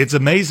It's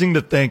amazing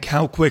to think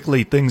how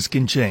quickly things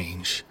can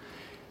change.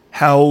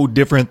 How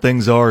different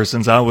things are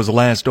since I was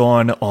last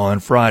on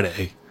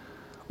Friday.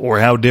 Or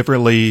how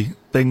differently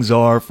things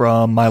are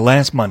from my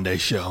last Monday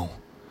show.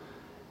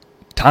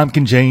 Time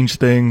can change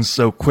things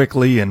so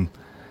quickly, and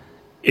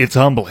it's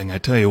humbling, I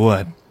tell you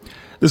what.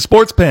 The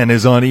Sports Pen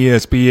is on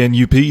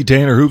ESPN UP.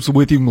 Tanner Hoops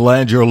with you. I'm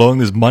glad you're along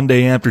this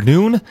Monday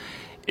afternoon.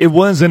 It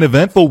was an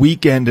eventful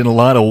weekend in a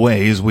lot of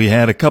ways. We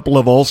had a couple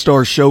of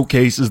All-Star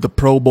showcases, the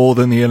Pro Bowl,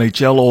 then the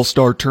NHL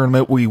All-Star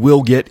Tournament. We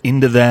will get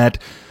into that.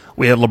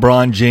 We had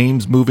LeBron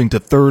James moving to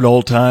third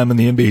all-time in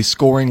the NBA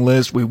scoring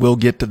list. We will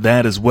get to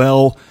that as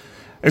well.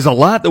 There's a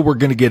lot that we're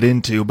going to get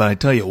into, but I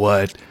tell you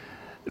what,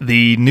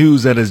 the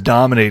news that has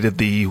dominated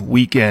the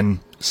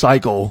weekend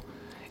cycle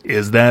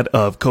is that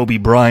of Kobe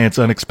Bryant's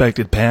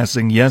unexpected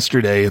passing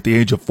yesterday at the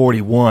age of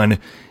 41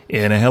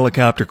 in a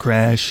helicopter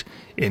crash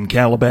in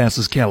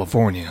Calabasas,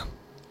 California.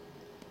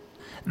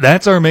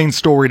 That's our main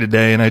story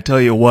today, and I tell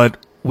you what,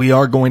 we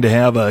are going to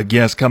have a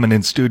guest coming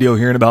in studio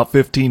here in about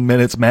 15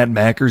 minutes, Matt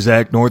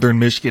Makerzak, Northern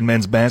Michigan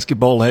men's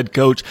basketball head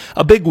coach.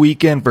 A big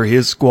weekend for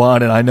his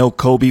squad, and I know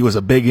Kobe was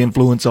a big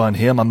influence on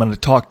him. I'm going to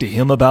talk to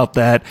him about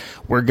that.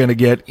 We're going to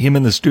get him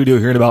in the studio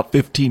here in about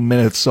 15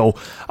 minutes, so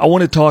I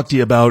want to talk to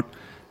you about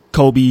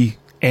Kobe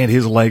and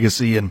his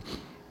legacy and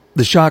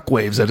the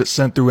shockwaves that it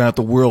sent throughout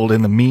the world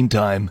in the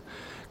meantime.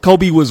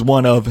 Kobe was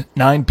one of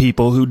 9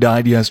 people who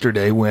died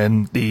yesterday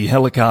when the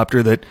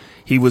helicopter that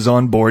he was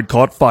on board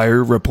caught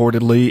fire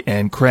reportedly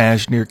and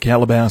crashed near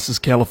Calabasas,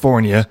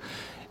 California.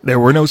 There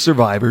were no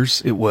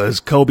survivors. It was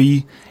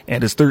Kobe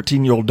and his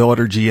 13-year-old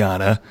daughter,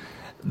 Gianna.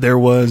 There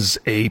was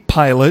a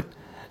pilot,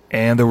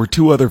 and there were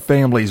 2 other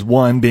families,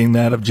 one being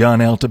that of John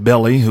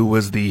Altobelli, who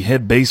was the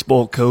head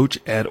baseball coach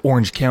at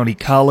Orange County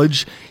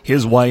College,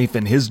 his wife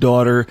and his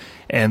daughter,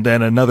 and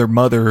then another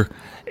mother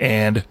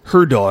and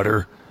her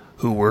daughter,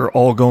 who were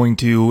all going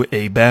to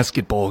a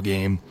basketball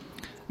game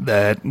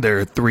that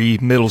their 3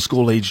 middle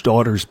school age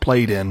daughters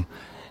played in.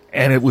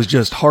 And it was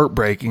just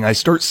heartbreaking. I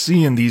start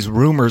seeing these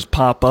rumors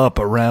pop up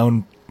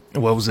around,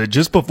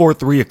 just before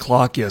 3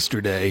 o'clock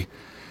yesterday.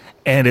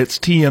 And it's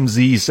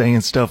TMZ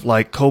saying stuff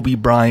like Kobe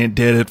Bryant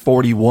dead at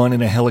 41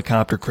 in a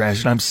helicopter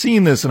crash. And I'm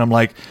seeing this and I'm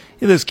like,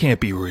 this can't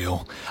be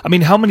real. I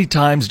mean, how many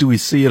times do we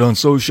see it on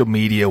social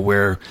media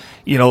where,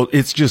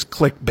 it's just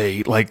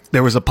clickbait? Like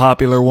there was a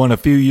popular one a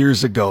few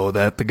years ago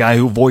that the guy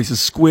who voices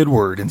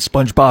Squidward in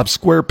SpongeBob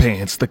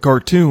SquarePants, the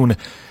cartoon,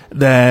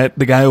 that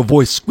the guy who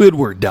voiced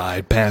Squidward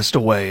died, passed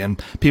away.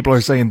 And people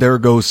are saying, there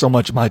goes so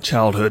much of my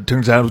childhood.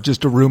 Turns out it was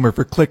just a rumor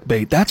for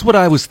clickbait. That's what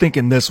I was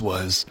thinking this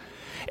was.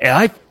 And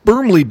I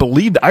firmly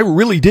believed, I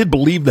really did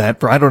believe that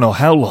for I don't know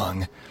how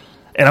long.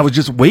 And I was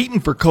just waiting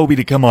for Kobe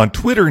to come on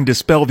Twitter and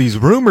dispel these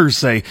rumors,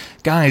 say,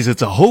 guys,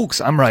 it's a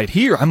hoax. I'm right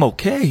here. I'm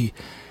okay.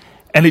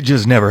 And it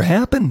just never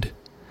happened.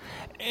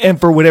 And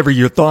for whatever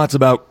your thoughts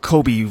about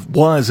Kobe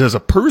was as a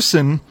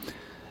person,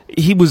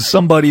 he was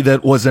somebody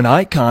that was an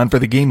icon for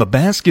the game of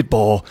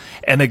basketball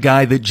and a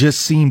guy that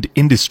just seemed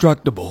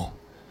indestructible.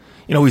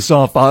 We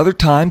saw Father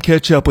Time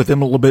catch up with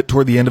him a little bit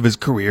toward the end of his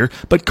career,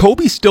 but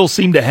Kobe still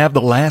seemed to have the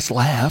last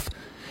laugh.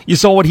 You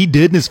saw what he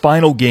did in his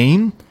final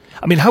game?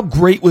 I mean, how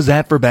great was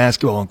that for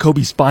basketball in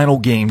Kobe's final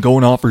game,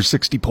 going off for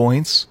 60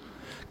 points?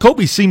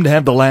 Kobe seemed to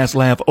have the last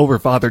laugh over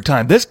Father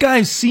Time. This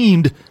guy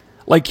seemed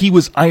like he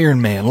was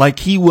Iron Man, like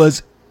he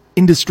was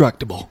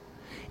indestructible,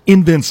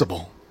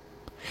 invincible.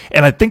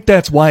 And I think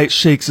that's why it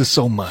shakes us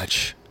so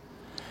much.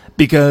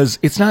 Because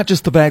it's not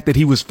just the fact that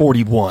he was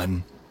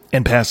 41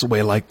 and pass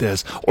away like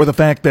this, or the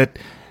fact that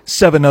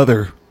 7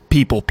 other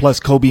people, plus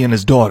Kobe and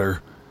his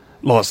daughter,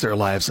 lost their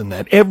lives in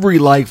that. Every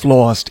life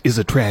lost is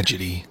a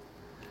tragedy.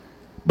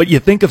 But you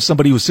think of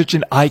somebody who's such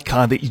an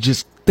icon that you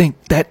just think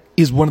that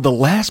is one of the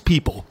last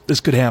people this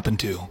could happen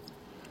to.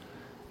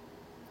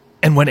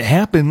 And when it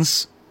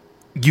happens,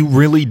 you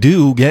really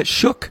do get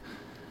shook.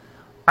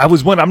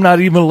 I'm not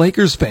even a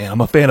Lakers fan.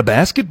 I'm a fan of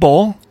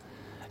basketball.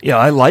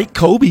 I like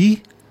Kobe.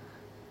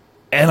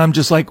 And I'm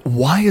just like,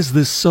 why is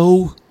this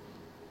so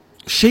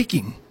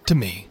shaking to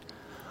me?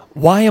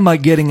 Why am I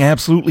getting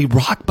absolutely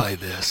rocked by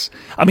this?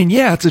 I mean,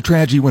 yeah, it's a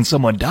tragedy when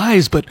someone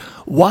dies, but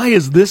why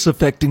is this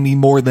affecting me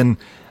more than,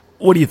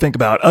 what do you think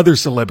about other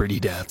celebrity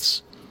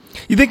deaths?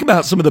 You think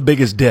about some of the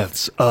biggest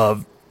deaths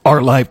of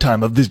our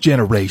lifetime, of this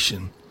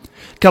generation.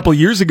 A couple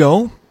years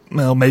ago,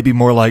 maybe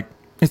more like,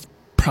 it's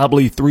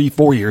probably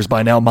 3-4 years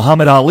by now,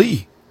 Muhammad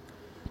Ali.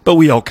 But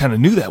we all kind of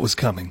knew that was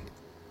coming.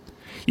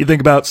 You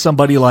think about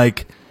somebody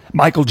like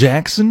Michael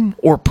Jackson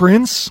or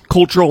Prince,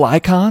 cultural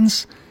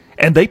icons,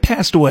 and they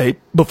passed away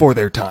before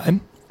their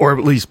time, or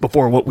at least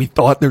before what we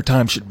thought their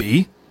time should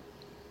be.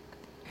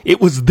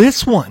 It was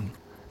this one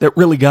that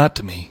really got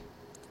to me.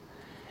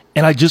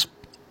 And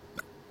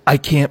I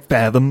can't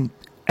fathom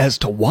as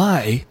to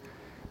why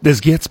this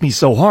gets me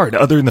so hard,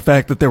 other than the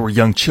fact that there were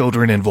young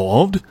children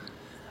involved,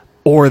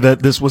 or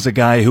that this was a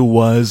guy who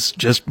was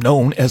just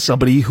known as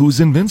somebody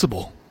who's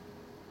invincible.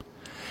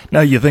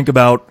 Now you think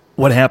about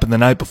what happened the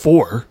night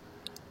before.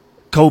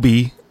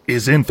 Kobe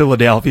is in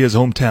Philadelphia, his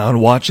hometown,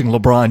 watching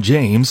LeBron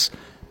James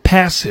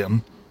pass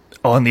him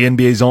on the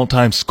NBA's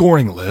all-time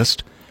scoring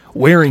list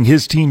wearing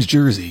his team's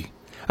jersey.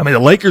 I mean, the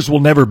Lakers will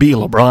never be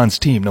LeBron's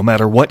team no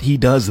matter what he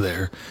does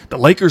there. The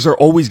Lakers are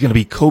always going to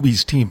be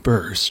Kobe's team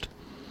first.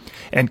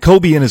 And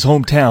Kobe in his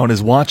hometown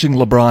is watching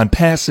LeBron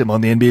pass him on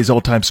the NBA's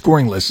all-time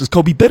scoring list. Is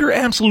Kobe bitter?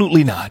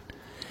 Absolutely not.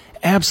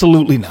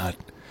 Absolutely not.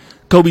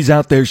 Kobe's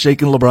out there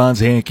shaking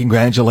LeBron's hand,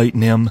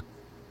 congratulating him.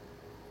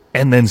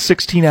 And then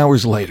 16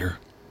 hours later,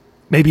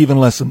 maybe even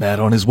less than that,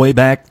 on his way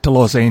back to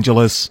Los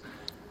Angeles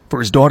for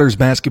his daughter's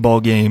basketball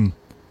game,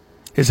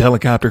 his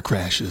helicopter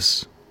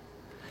crashes.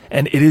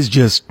 And it is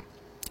just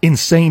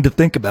insane to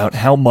think about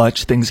how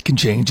much things can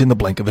change in the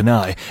blink of an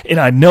eye. And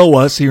I know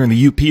us here in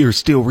the UP are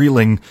still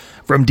reeling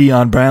from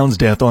Deion Brown's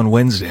death on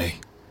Wednesday.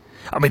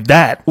 I mean,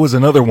 that was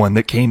another one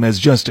that came as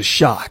just a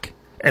shock.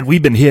 And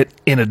we've been hit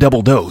in a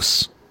double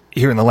dose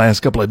here in the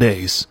last couple of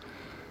days.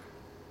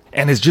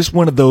 And it's just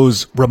one of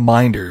those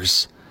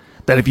reminders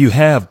that if you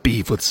have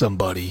beef with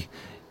somebody,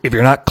 if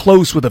you're not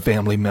close with a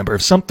family member,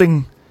 if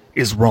something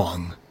is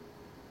wrong,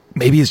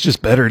 maybe it's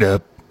just better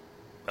to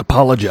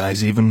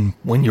apologize even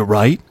when you're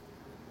right.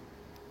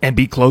 And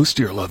be close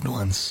to your loved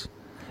ones,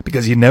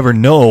 because you never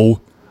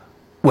know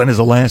when is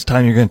the last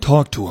time you're going to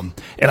talk to them.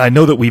 And I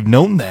know that we've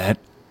known that,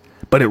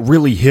 but it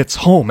really hits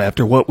home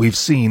after what we've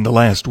seen the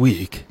last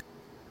week.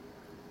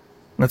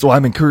 That's why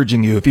I'm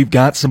encouraging you, if you've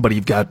got somebody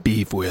you've got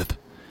beef with,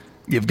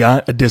 you've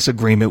got a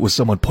disagreement with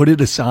someone, put it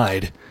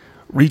aside,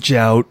 reach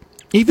out.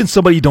 Even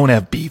somebody you don't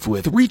have beef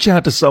with, reach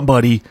out to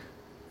somebody.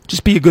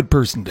 Just be a good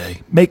person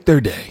today. Make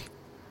their day.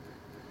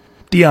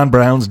 Deion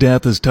Brown's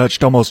death has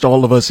touched almost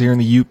all of us here in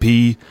the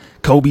UP.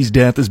 Kobe's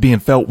death is being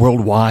felt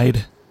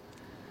worldwide.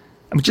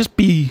 I mean, just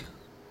be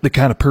the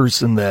kind of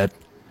person that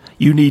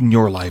you need in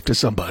your life to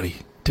somebody,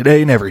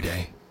 today and every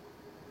day.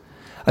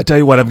 I tell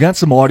you what, I've got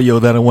some audio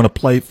that I want to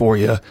play for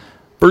you.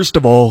 First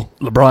of all,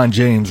 LeBron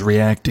James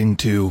reacting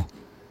to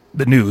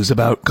the news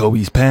about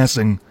Kobe's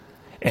passing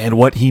and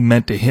what he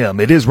meant to him.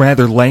 It is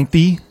rather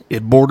lengthy.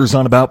 It borders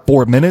on about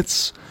 4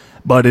 minutes,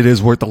 but it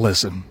is worth a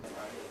listen.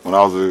 When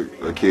I was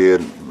a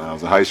kid, when I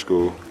was in high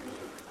school,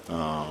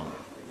 I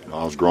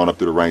was growing up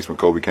through the ranks when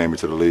Kobe came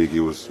into the league. He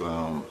was,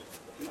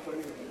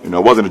 it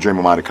wasn't a dream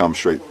of mine to come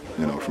straight,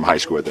 from high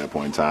school at that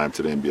point in time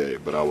to the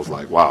NBA. But I was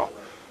like, wow,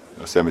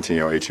 a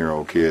 17-year-old,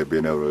 18-year-old kid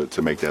being able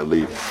to make that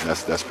leap,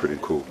 that's pretty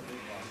cool.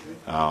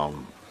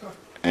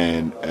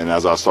 And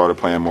as I started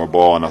playing more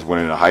ball and I was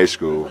winning in high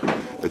school,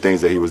 the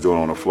things that he was doing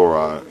on the floor,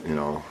 I,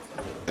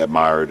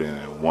 admired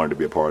and wanted to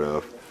be a part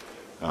of.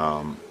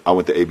 I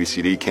went to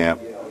ABCD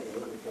camp.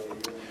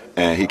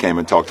 And he came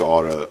and talked to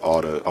all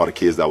the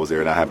kids that was there,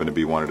 and I happened to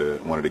be one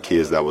of the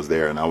kids that was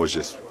there, and I was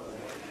just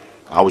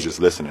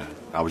listening.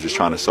 I was just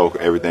trying to soak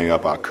everything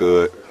up I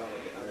could,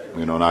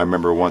 and I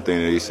remember one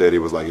thing that he said. He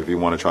was like, if you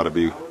want to try to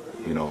be,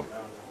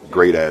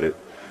 great at it,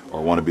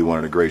 or want to be one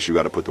of the greats, you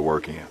got to put the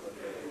work in.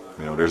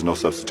 There's no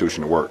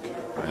substitution to work.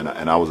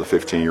 And I was a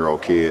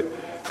 15-year-old kid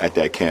at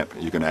that camp.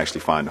 You can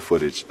actually find the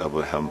footage of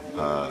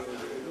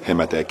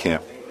him at that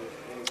camp.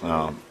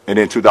 And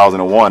in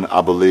 2001,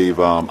 I believe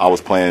I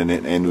was playing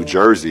in New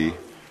Jersey,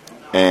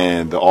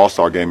 and the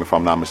All-Star game, if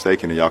I'm not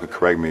mistaken, and y'all could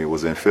correct me, it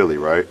was in Philly,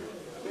 right?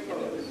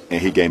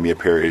 And he gave me a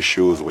pair of his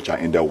shoes, which I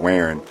ended up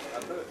wearing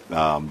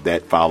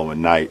that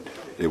following night.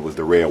 It was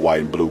the red,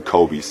 white, and blue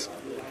Kobe's.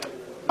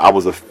 I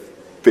was a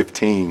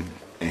 15,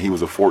 and he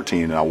was a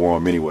 14, and I wore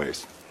them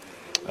anyways.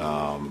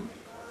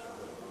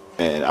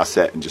 And I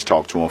sat and just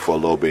talked to him for a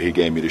little bit. He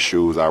gave me the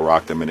shoes. I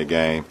rocked them in the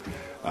game.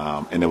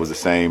 And it was the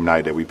same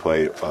night that we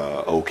played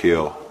Oak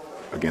Hill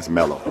against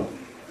Melo.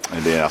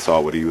 And then I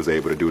saw what he was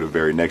able to do the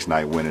very next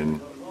night,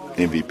 winning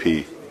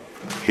MVP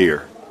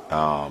here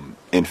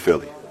in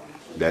Philly.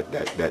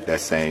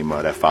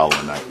 That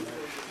following night.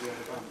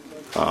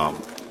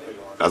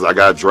 As I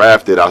got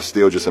drafted, I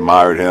still just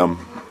admired him.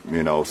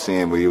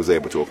 Seeing what he was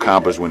able to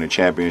accomplish, winning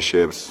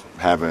championships,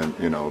 having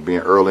being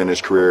early in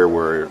his career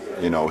where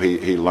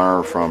he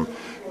learned from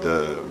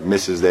the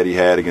misses that he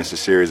had against the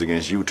series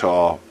against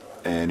Utah.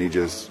 And he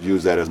just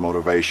used that as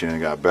motivation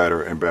and got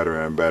better and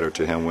better and better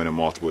to him winning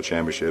multiple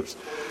championships,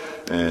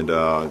 and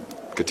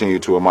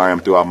continued to admire him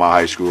throughout my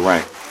high school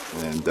rank.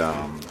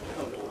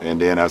 And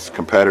then as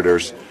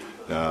competitors,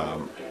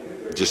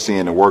 just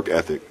seeing the work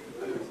ethic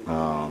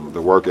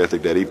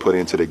that he put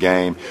into the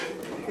game.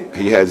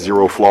 He had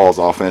zero flaws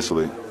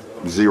offensively,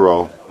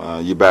 zero.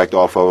 You backed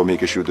off of him, he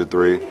could shoot the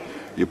three.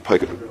 You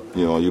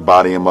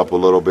body him up a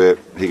little bit,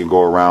 he can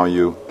go around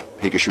you.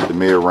 He can shoot the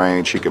mid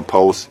range. He can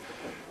post.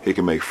 He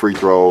can make free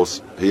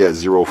throws. He has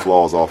zero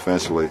flaws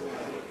offensively.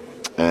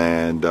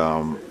 And,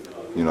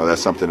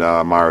 that's something that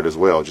I admired as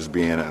well, just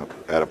being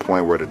at a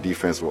point where the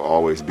defense will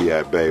always be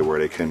at bay, where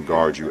they couldn't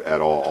guard you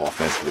at all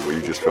offensively, where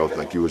you just felt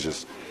like you was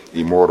just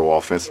immortal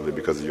offensively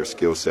because of your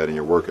skill set and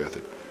your work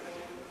ethic.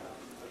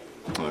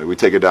 We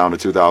take it down to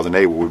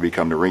 2008 where we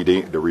become the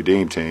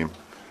Redeem team.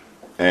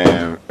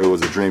 And it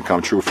was a dream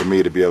come true for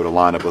me to be able to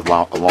line up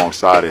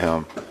alongside of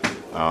him.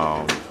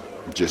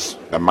 Just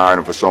admiring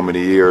him for so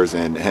many years,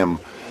 and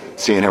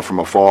seeing him from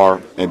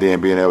afar, and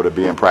then being able to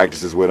be in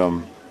practices with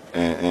him,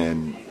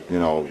 and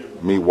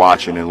me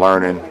watching and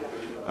learning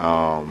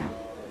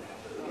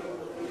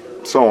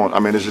So on. I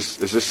mean, it's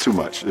just too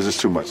much. It's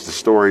just too much. The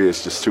story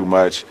is just too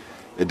much.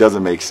 It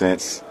doesn't make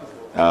sense.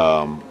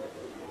 And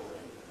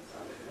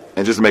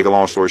just to make a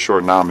long story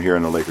short, now I'm here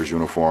in the Lakers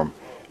uniform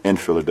in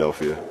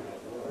Philadelphia,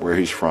 where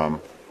he's from,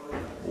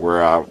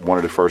 where one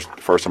of the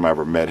first time I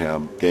ever met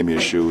him, gave me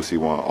his shoes. He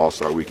won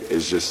All-Star Week.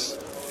 It's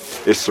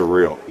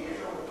surreal.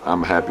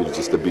 I'm happy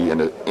to be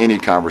in any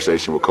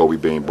conversation with Kobe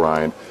Bean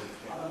Bryant,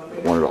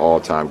 one of the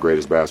all-time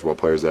greatest basketball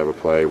players to ever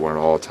play, one of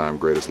the all-time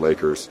greatest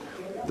Lakers.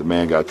 The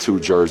man got 2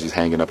 jerseys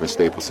hanging up in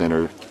Staples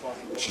Center.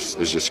 It's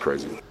just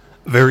crazy.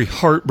 Very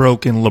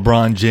heartbroken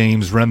LeBron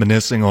James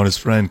reminiscing on his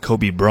friend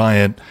Kobe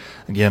Bryant,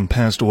 again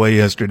passed away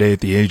yesterday at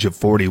the age of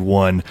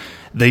 41.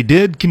 They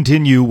did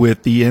continue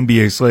with the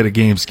NBA slate of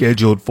games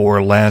scheduled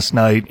for last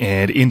night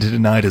and into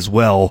tonight as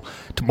well.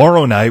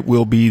 Tomorrow night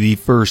will be the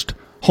first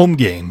home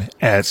game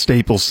at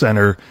Staples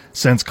Center.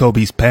 Since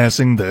Kobe's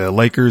passing, the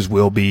Lakers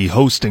will be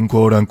hosting,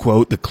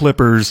 quote-unquote, the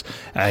Clippers,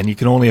 and you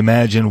can only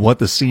imagine what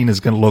the scene is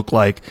going to look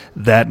like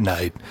that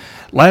night.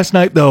 Last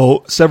night,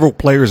 though, several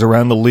players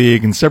around the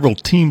league and several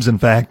teams, in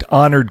fact,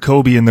 honored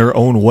Kobe in their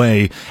own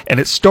way, and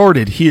it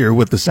started here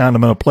with the sound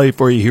I'm going to play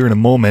for you here in a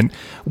moment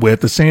with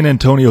the San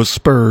Antonio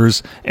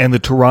Spurs and the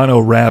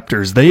Toronto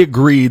Raptors. They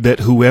agreed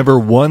that whoever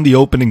won the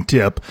opening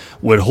tip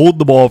would hold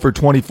the ball for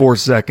 24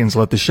 seconds,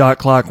 let the shot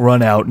clock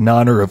run out in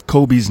honor of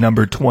Kobe's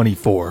number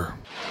 24.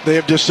 They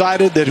have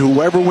decided that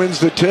whoever wins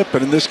the tip,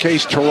 and in this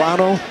case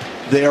Toronto,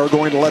 they are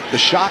going to let the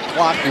shot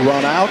clock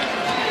run out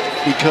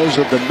because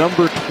of the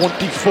number 24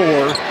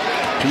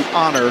 to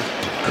honor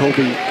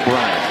Kobe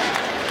Bryant.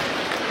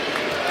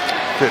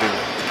 Fitting.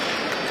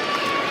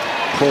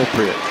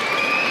 Appropriate.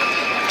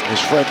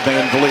 Is Fred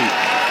VanVleet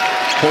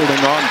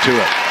holding on to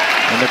it,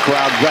 and the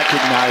crowd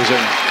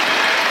recognizing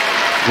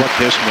what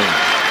this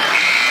means.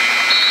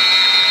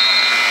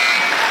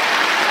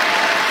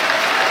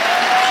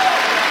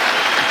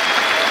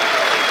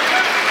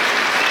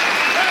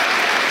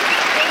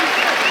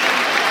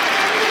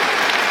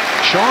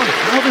 Sean,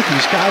 how did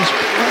these guys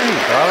play?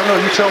 I don't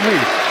know. You tell me.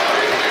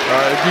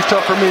 It'd be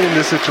tough for me in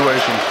this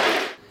situation.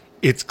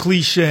 It's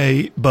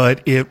cliche,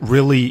 but it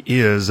really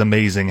is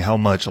amazing how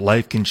much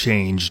life can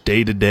change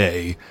day to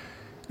day.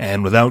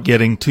 And without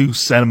getting too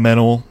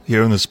sentimental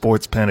here in the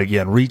Sports Pen,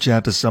 again, reach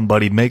out to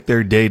somebody, make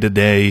their day to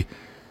day,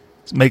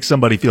 make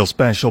somebody feel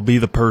special, be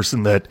the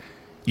person that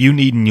you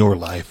need in your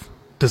life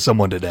to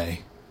someone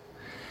today.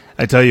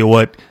 I tell you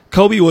what,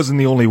 Kobe wasn't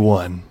the only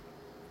one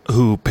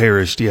who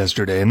perished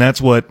yesterday, and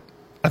that's what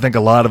I think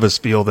a lot of us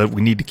feel that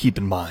we need to keep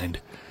in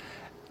mind.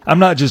 I'm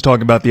not just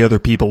talking about the other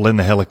people in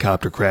the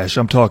helicopter crash.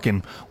 I'm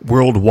talking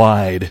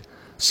worldwide.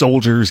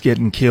 Soldiers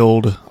getting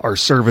killed, our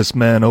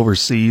servicemen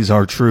overseas,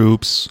 our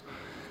troops.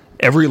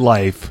 Every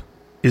life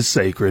is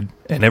sacred,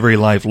 and every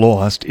life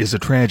lost is a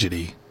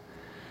tragedy.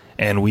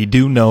 And we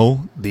do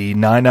know the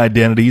 9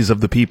 identities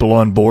of the people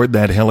on board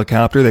that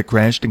helicopter that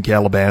crashed in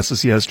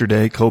Calabasas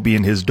yesterday. Kobe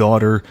and his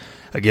daughter,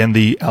 again,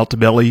 the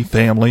Altobelli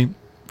family.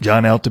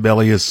 John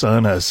Altobelli, his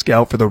son, a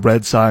scout for the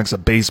Red Sox, a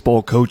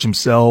baseball coach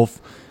himself,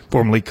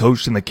 formerly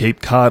coached in the Cape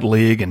Cod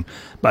League, and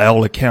by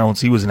all accounts,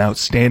 he was an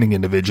outstanding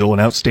individual, an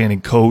outstanding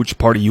coach,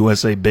 part of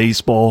USA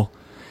Baseball.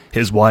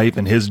 His wife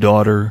and his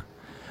daughter,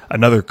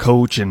 another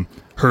coach and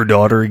her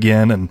daughter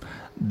again, and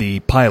the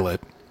pilot.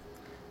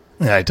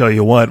 And I tell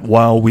you what,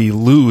 while we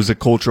lose a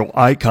cultural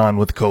icon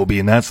with Kobe,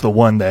 and that's the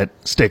one that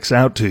sticks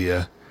out to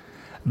you,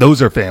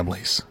 those are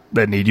families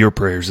that need your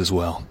prayers as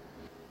well.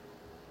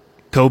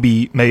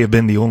 Kobe may have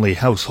been the only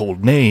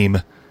household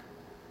name,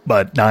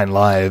 but 9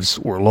 lives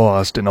were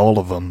lost, and all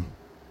of them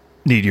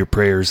need your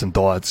prayers and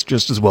thoughts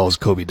just as well as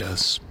Kobe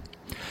does.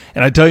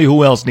 And I tell you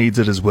who else needs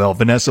it as well.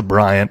 Vanessa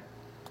Bryant,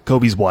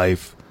 Kobe's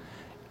wife,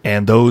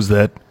 and those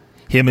that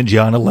him and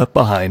Gianna left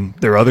behind,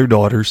 their other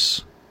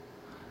daughters.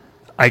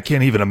 I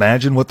can't even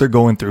imagine what they're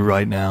going through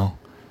right now.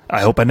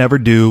 I hope I never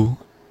do.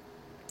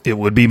 It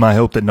would be my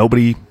hope that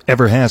nobody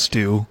ever has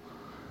to.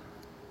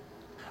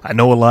 I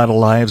know a lot of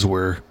lives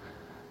were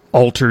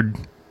altered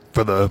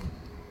for the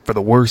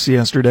worse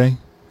yesterday.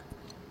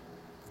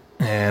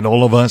 And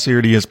all of us here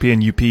at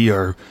ESPN UP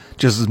are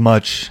just as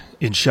much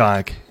in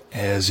shock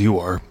as you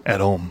are at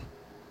home.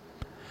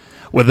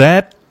 With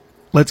that,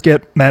 let's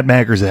get Matt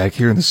Magerzak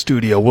here in the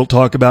studio. We'll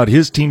talk about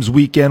his team's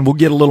weekend. We'll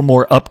get a little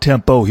more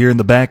up-tempo here in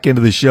the back end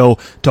of the show.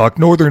 Talk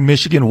Northern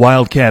Michigan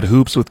Wildcat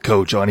Hoops with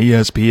Coach on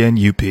ESPN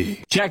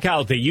UP. Check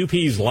out the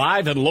UP's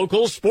live and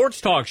local sports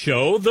talk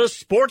show, The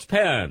Sports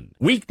Pen.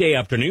 Weekday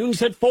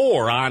afternoons at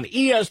 4 on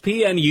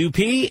ESPN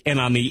UP and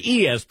on the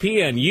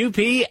ESPN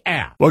UP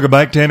app. Welcome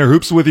back. Tanner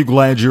Hoops with you.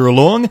 Glad you're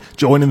along.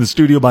 Joined in the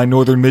studio by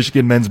Northern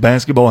Michigan men's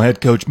basketball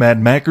head coach Matt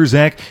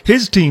Magerzak.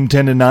 His team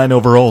 10-9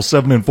 overall,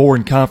 7-4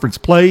 in conference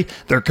play.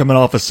 They're coming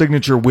off a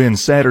signature win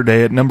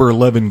Saturday at number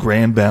 11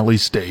 Grand Valley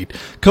State.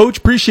 Coach,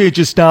 appreciate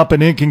you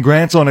stopping in.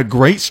 Congrats on a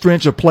great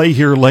stretch of play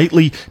here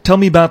lately. Tell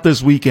me about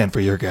this weekend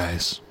for your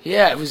guys.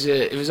 Yeah, it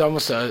was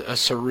almost a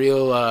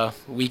surreal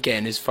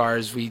weekend as far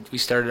as we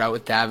started out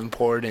with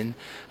Davenport, and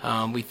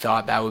we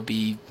thought that would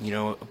be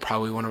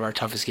probably one of our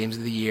toughest games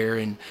of the year,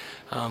 and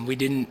We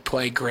didn't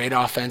play great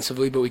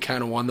offensively, but we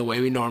kind of won the way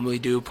we normally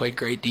do. Played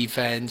great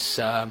defense,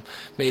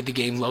 made the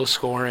game low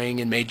scoring,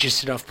 and made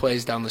just enough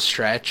plays down the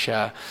stretch.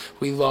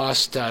 We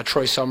lost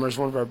Troy Summers,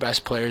 one of our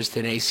best players,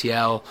 to an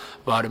ACL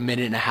about a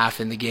minute and a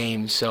half in the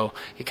game. So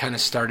it kind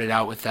of started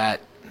out with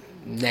that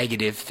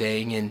negative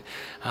thing, and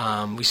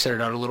we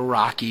started out a little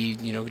rocky,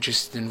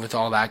 just with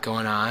all that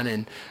going on,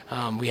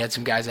 and we had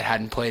some guys that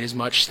hadn't played as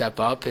much step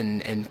up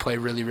and play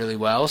really, really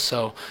well.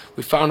 So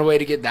we found a way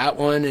to get that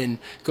one, and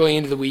going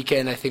into the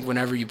weekend, I think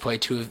whenever you play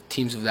two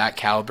teams of that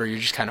caliber, you're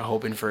just kind of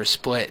hoping for a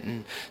split.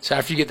 And so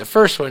after you get the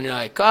first one, you're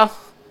like, oh,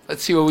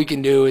 let's see what we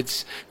can do.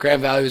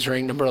 Grand Valley was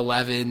ranked number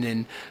 11,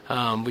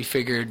 and we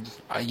figured,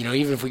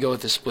 even if we go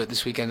with the split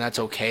this weekend, that's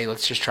okay.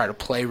 Let's just try to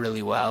play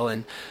really well.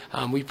 And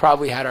we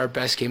probably had our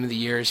best game of the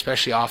year,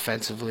 especially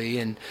offensively.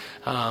 And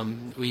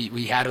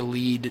we had a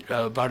lead,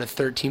 about a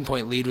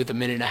 13-point lead with a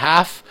minute and a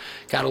half.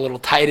 Got a little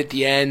tight at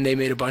the end. They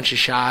made a bunch of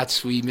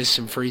shots. We missed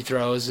some free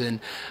throws,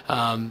 and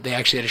they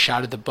actually had a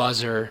shot at the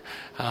buzzer,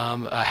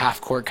 a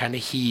half-court kind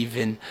of heave.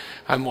 And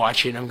I'm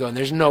watching. I'm going,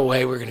 there's no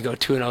way we're going to go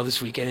 2-0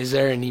 this weekend, is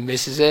there? And he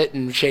misses it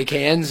and shake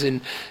hands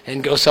and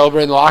go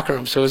celebrate in the locker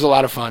room. So it was a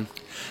lot of fun.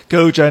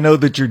 Coach, I know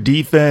that your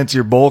defense,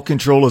 your ball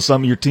control is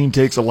something your team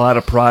takes a lot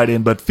of pride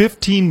in, but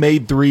 15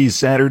 made threes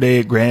Saturday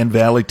at Grand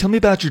Valley. Tell me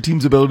about your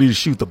team's ability to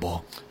shoot the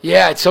ball.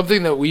 Yeah, it's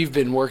something that we've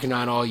been working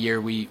on all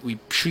year. We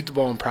shoot the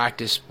ball in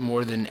practice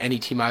more than any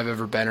team I've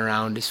ever been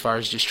around, as far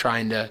as just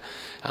trying to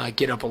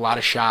get up a lot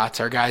of shots.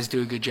 Our guys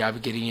do a good job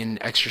of getting in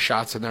extra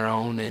shots on their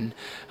own, and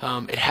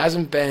it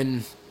hasn't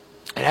been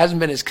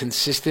as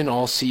consistent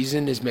all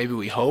season as maybe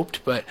we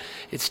hoped, but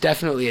it's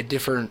definitely a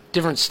different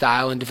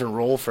style and different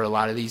role for a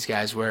lot of these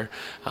guys, where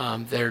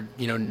they're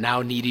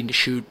now needing to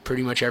shoot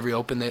pretty much every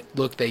open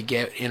look they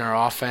get in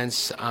our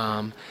offense,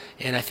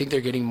 and I think they're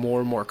getting more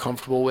and more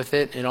comfortable with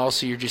it. And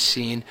also, you're just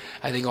seeing,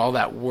 I think, all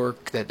that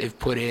work that they've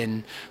put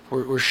in.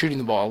 We're shooting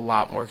the ball a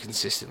lot more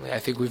consistently. I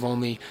think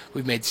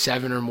we've made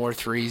 7 or more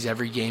threes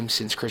every game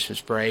since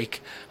Christmas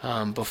break.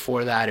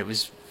 Before that, it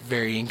was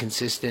very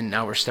inconsistent.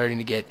 Now we're starting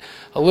to get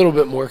a little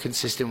bit more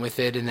consistent with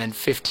it. And then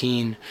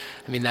 15,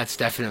 that's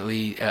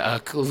definitely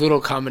a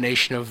little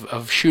combination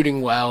of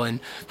shooting well and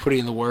putting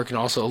in the work, and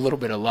also a little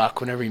bit of luck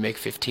whenever you make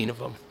 15 of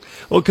them.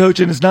 Well, Coach,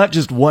 and it's not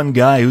just one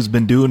guy who's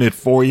been doing it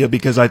for you,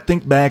 because I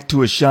think back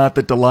to a shot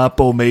that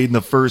Delapo made in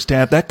the first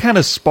half. That kind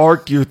of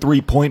sparked your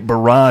three-point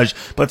barrage,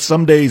 but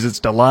some days it's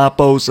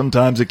Delapo,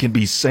 sometimes it can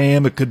be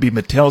Sam, it could be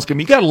Metelsky.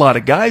 You got a lot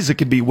of guys that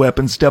can be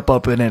weapons, step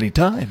up at any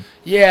time.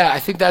 Yeah, I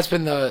think that's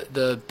been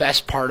the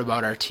best part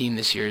about our team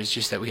this year, is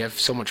just that we have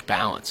so much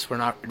balance. We're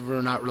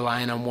not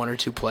relying on one or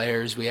two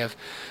players. We have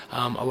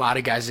a lot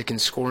of guys that can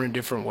score in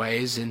different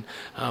ways, and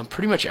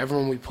pretty much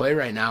everyone we play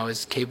right now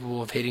is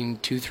capable of hitting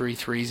 2-3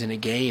 threes in a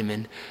game.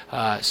 And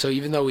so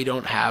even though we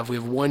have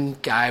one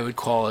guy I would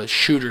call a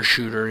shooter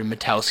in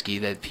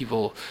Metelsky that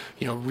people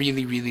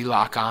really, really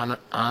lock on.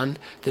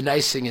 The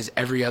nice thing is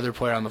every other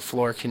player on the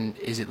floor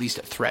is at least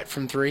a threat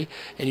from three,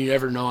 and you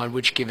never know on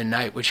which given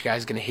night which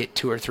guy's going to hit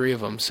 2 or 3 of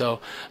them. So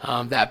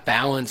that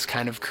balance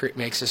kind of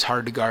makes us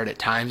hard to guard at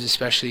times,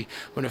 especially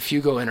when a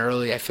few go in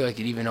early. I feel like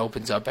it even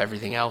opens up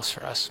everything else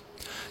for us.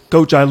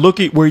 Coach, I look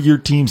at where your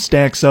team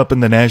stacks up in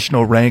the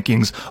national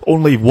rankings.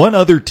 Only one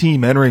other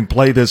team entering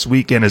play this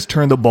weekend has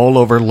turned the ball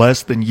over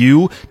less than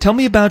you. Tell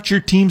me about your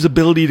team's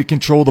ability to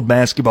control the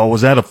basketball.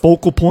 Was that a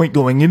focal point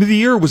going into the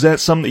year, or was that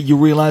something that you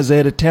realized they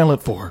had a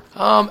talent for?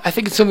 I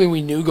think it's something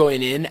we knew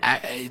going in.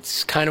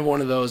 It's kind of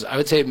one of those, I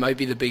would say it might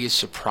be the biggest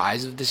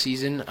surprise of the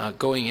season.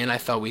 Going in, I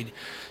thought we'd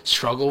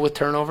struggle with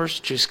turnovers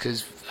just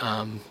because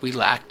we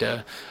lacked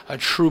a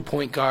true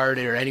point guard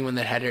or anyone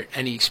that had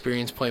any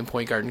experience playing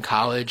point guard in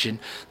college. And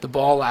the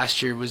ball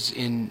last year was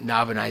in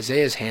Nav and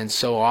Isaiah's hands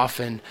so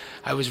often,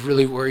 I was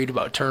really worried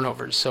about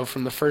turnovers. So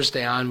from the first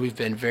day on, we've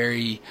been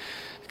very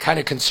kind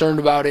of concerned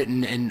about it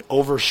and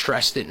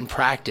overstressed it in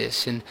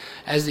practice. And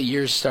as the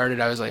years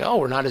started, I was like, oh,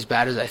 we're not as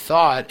bad as I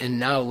thought. And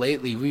now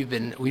lately we've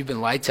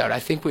been lights out.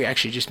 I think we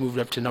actually just moved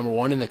up to number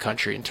 1 in the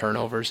country in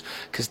turnovers,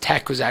 because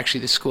Tech was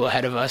actually the school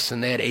ahead of us,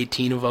 and they had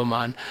 18 of them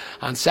on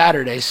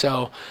Saturday.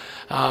 So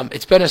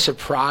it's been a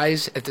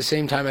surprise. At the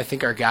same time, I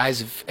think our guys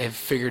have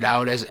figured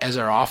out, as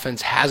our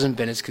offense hasn't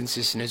been as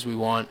consistent as we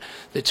want,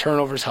 the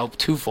turnovers help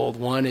twofold.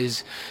 One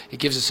is it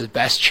gives us the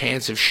best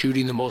chance of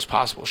shooting the most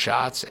possible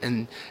shots,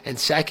 and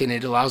second,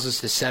 it allows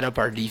us to set up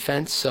our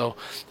defense. So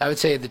I would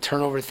say the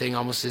turnover thing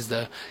almost is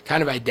the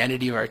kind of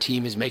identity of our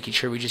team, is making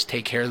sure we just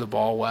take care of the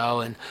ball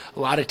well. And a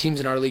lot of teams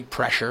in our league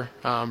pressure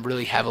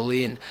really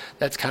heavily, and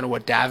that's kind of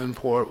what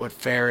Davenport, what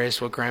Ferris,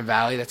 what Grand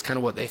Valley, that's kind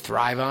of what they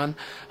thrive on.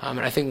 And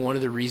I think one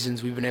of the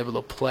reasons we've been able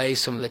to play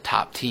some of the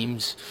top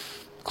teams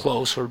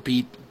close or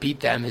beat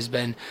them has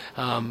been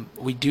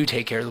we do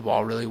take care of the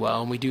ball really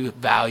well, and we do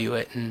value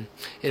it, and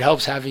it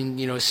helps having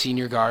a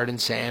senior guard in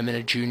Sam and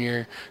a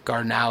junior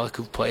guard in Alec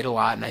who've played a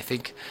lot, and I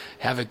think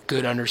have a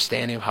good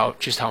understanding of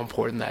how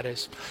important that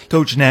is.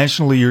 Coach,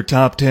 nationally you're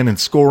top 10 in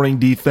scoring,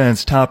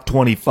 defense, top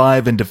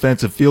 25 in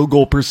defensive field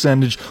goal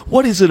percentage.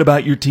 What is it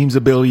about your team's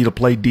ability to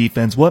play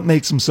defense? What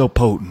makes them so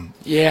potent?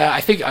 Yeah, I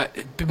think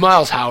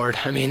Miles Howard.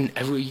 I mean,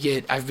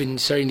 I've been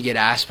starting to get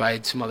asked by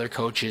some other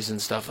coaches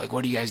and stuff like,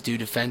 "What do you guys do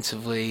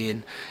defensively?"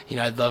 And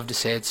I'd love to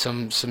say it's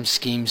some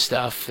scheme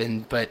stuff,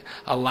 but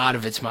a lot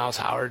of it's Miles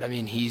Howard. I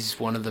mean, he's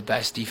one of the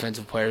best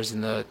defensive players in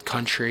the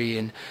country,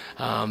 and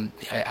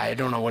I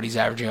don't know what he's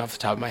averaging off the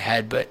top of my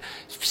head, but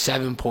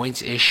 7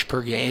 points ish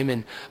per game.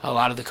 And a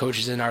lot of the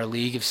coaches in our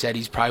league have said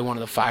he's probably one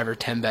of the 5 or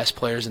 10 best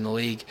players in the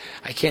league.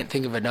 I can't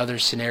think of another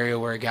scenario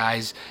where a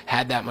guy's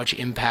had that much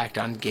impact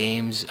on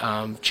games.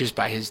 Just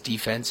by his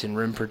defense and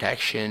rim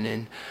protection,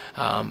 and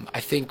I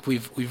think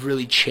we've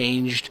really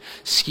changed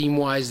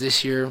scheme-wise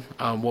this year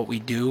what we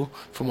do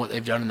from what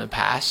they've done in the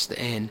past.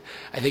 And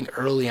I think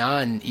early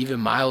on, even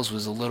Miles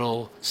was a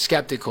little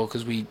skeptical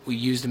because we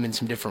used him in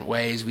some different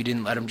ways. We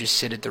didn't let him just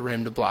sit at the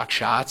rim to block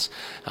shots,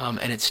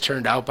 and it's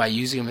turned out by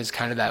using him as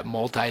kind of that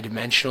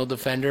multi-dimensional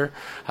defender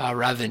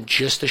rather than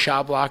just a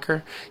shot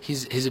blocker.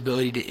 His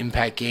ability to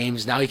impact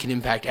games, now he can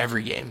impact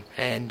every game,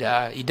 and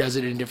he does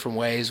it in different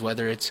ways,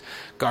 whether it's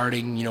guarding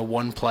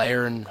one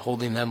player and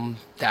holding them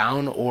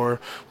down, or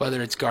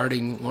whether it's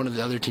guarding one of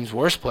the other team's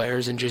worst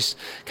players and just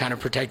kind of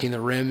protecting the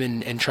rim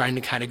and trying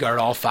to kind of guard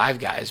all 5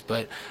 guys.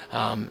 But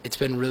it's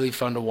been really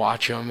fun to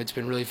watch him. It's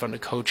been really fun to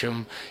coach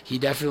him. He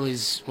definitely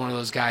is one of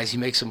those guys. He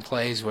makes some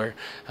plays where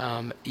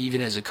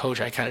even as a coach,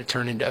 I kind of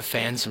turn into a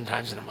fan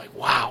sometimes, and I'm like,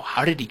 wow,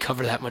 how did he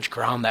cover that much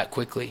ground that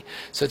quickly?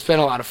 So it's been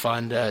a lot of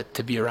fun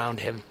to be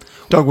around him.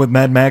 Talking with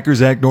Matt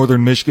Makerzak,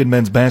 Northern Michigan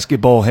men's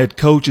basketball head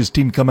coach. His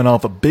team coming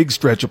off a big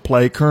stretch of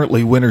play,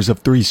 currently winners of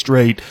 3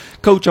 straight.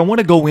 Coach, I want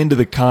to go into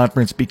the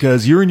conference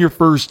because you're in your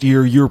first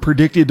year. You're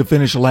predicted to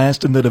finish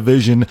last in the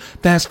division.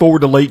 Fast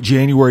forward to late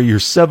January, you're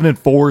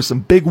 7-4, some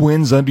big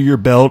wins under your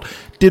belt.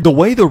 Did the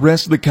way the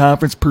rest of the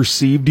conference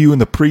perceived you in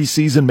the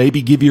preseason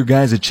maybe give your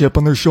guys a chip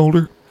on their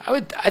shoulder?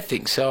 I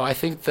think so. I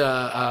think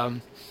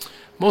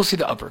mostly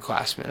the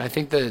upperclassmen. I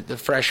think the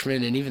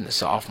freshmen and even the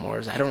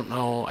sophomores, I don't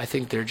know. I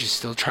think they're just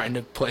still trying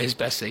to play as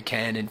best they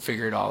can and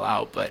figure it all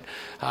out. But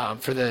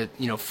for the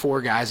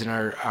 4 guys on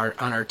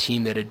our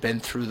team that had been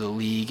through the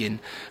league and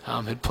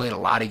had played a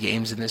lot of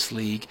games in this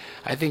league,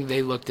 I think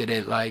they looked at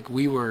it like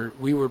we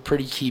were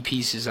pretty key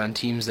pieces on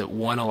teams that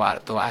won a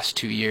lot the last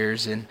 2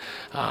 years. And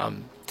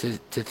to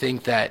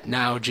think that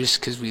now just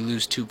because we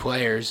lose 2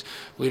 players,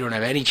 we don't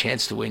have any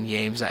chance to win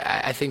games,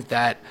 I think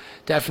that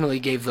definitely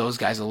gave those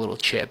guys a little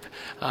chip.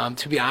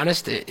 To be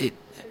honest, it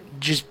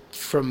just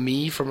from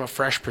a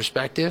fresh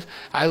perspective,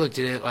 I looked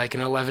at it like an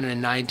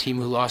 11-9 team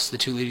who lost the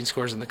 2 leading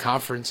scorers in the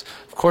conference.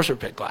 Of course, we're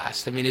picked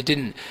last. I mean, it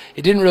didn't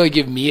really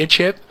give me a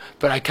chip,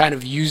 but I kind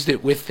of used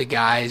it with the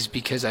guys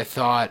because I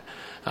thought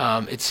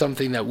it's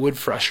something that would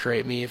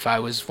frustrate me if I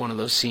was one of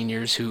those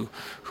seniors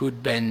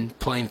who'd been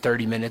playing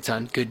 30 minutes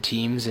on good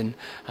teams, and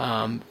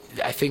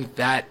I think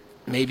that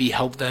maybe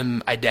help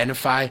them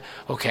identify,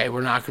 okay,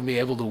 we're not going to be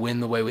able to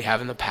win the way we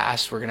have in the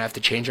past. We're going to have to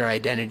change our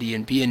identity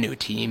and be a new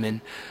team,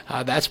 and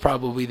that's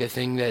probably the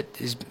thing that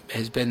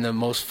has been the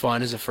most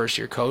fun as a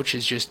first-year coach,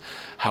 is just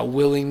how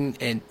willing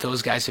and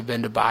those guys have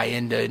been to buy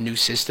into a new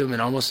system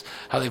and almost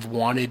how they've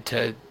wanted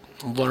to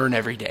learn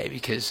every day,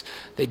 because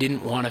they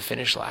didn't want to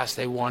finish last.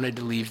 They wanted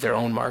to leave their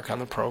own mark on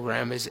the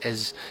program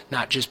as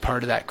not just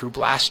part of that group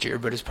last year,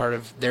 but as part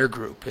of their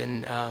group.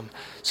 And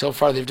so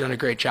far they've done a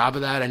great job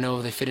of that. I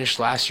know they finished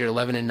last year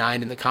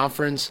 11-9 in the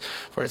conference.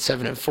 We're at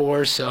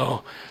 7-4,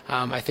 so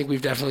I think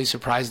we've definitely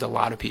surprised a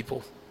lot of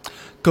people.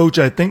 Coach,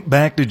 I think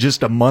back to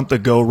just a month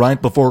ago,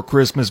 right before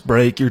Christmas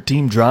break, your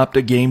team dropped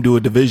a game to a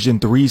Division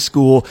III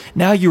school.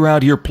 Now you're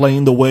out here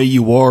playing the way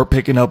you are,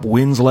 picking up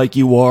wins like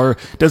you are.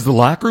 Does the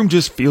locker room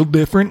just feel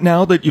different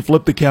now that you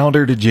flipped the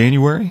calendar to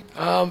January?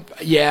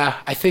 Yeah,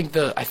 I think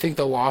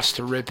the loss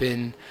to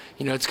Ripon,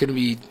 it's gonna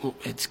be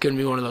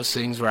one of those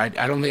things where I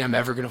don't think I'm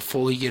ever gonna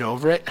fully get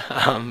over it.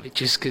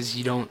 Just because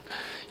you don't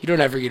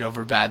ever get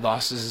over bad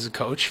losses as a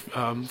coach.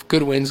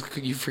 Good wins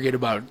you forget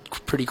about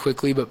pretty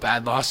quickly, but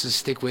bad losses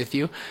stick with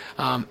you.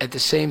 At the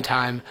same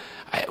time,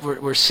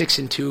 we're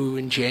 6-2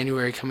 in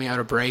January, coming out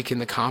of break in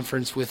the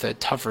conference with a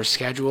tougher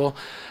schedule.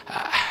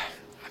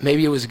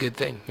 Maybe it was a good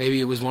thing. Maybe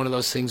it was one of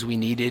those things we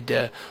needed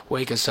to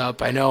wake us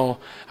up. I know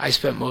I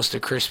spent most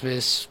of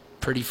Christmas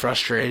pretty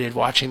frustrated,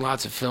 watching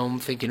lots of film,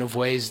 thinking of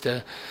ways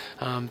to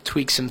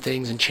tweak some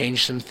things and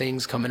change some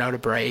things coming out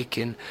of break.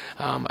 And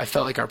I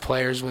felt like our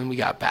players, when we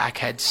got back,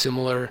 had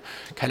similar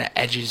kind of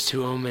edges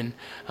to them.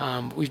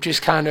 And we've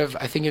just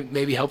I think it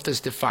maybe helped us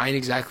define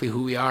exactly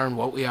who we are and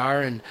what we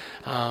are. And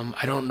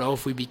I don't know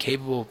if we'd be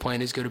capable of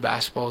playing as good a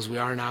basketball as we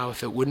are now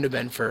if it wouldn't have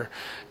been for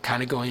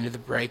kind of going into the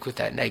break with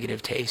that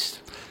negative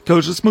taste.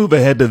 Coach, let's move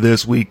ahead to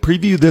this week.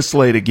 Preview this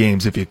slate of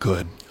games if you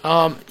could.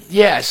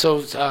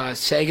 So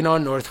Saginaw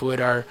and Northwood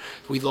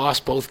we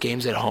lost both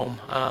games at home.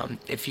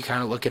 If you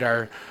kind of look at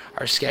our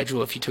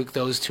schedule, if you took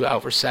those 2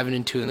 out, we're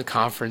 7-2 in the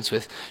conference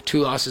with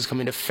 2 losses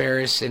coming to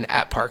Ferris and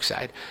at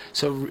Parkside.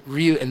 So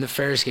and the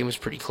Ferris game was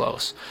pretty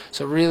close.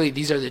 So really,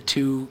 these are the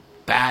 2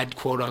 bad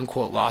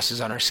quote-unquote losses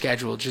on our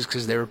schedule just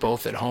because they were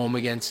both at home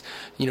against,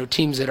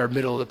 teams that are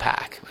middle of the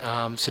pack.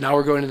 So now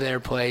we're going to their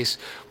place.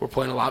 We're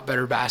playing a lot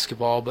better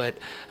basketball, but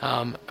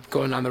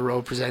going on the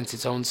road presents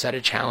its own set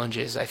of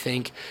challenges. I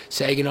think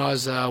Saginaw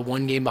is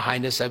one game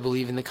behind us, I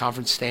believe, in the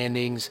conference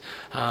standings.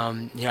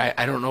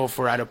 I don't know if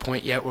we're at a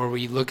point yet where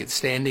we look at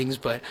standings,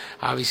 but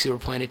obviously we're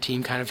playing a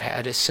team kind of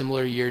had a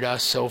similar year to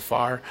us so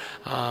far.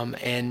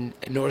 And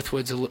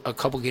Northwood's a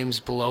couple games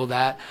below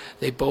that.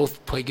 They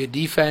both play good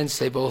defense.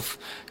 They both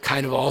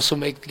kind of also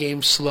make the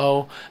game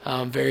slow,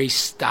 very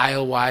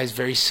style-wise,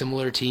 very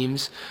similar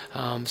teams.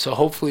 So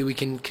hopefully we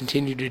can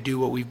continue to do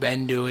what we've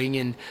been doing,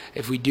 and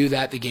if we do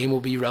that, the game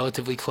will be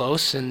relatively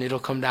close, and it'll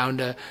come down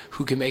to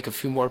who can make a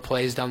few more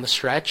plays down the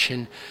stretch.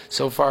 And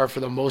so far,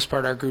 for the most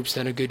part, our group's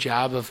done a good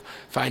job of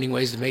finding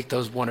ways to make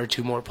those one or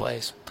two more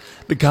plays.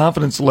 The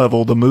confidence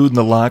level, the mood in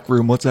the locker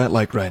room, what's that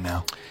like right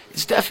now?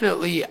 It's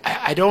definitely,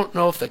 I don't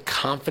know if the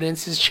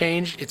confidence has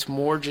changed. It's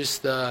more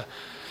just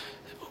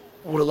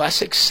we're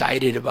less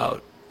excited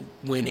about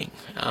winning.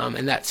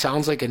 And that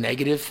sounds like a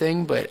negative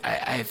thing, but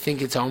I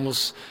think it's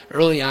almost,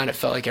 early on, it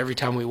felt like every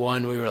time we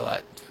won, we were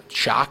like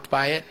shocked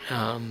by it.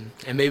 And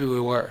maybe we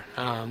were.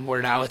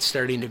 Where now it's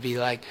starting to be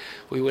like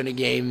we win a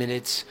game, and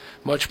it's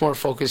much more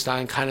focused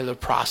on kind of the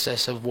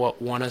process of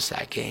what won us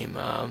that game.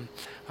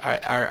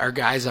 Our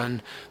guys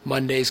on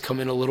Mondays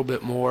come in a little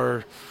bit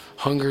more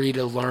hungry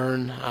to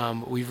learn.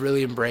 We've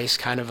really embraced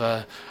kind of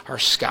our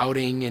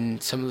scouting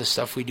and some of the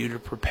stuff we do to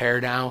prepare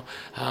now.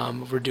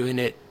 We're doing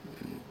it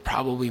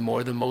probably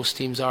more than most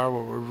teams are,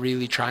 where we're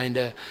really trying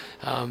to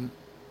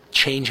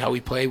change how we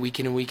play week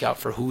in and week out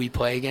for who we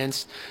play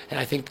against. And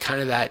I think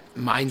kind of that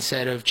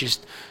mindset of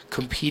just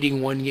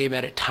competing one game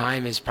at a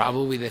time is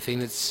probably the thing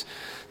that's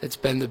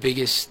been the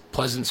biggest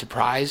pleasant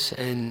surprise.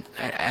 And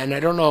I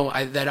don't know,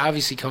 that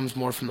obviously comes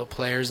more from the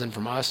players than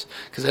from us,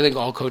 because I think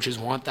all coaches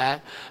want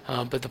that.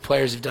 But the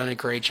players have done a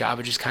great job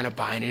of just kind of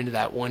buying into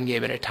that one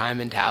game at a time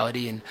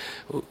mentality. And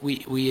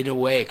we in a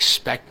way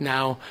expect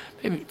now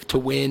maybe to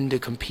win, to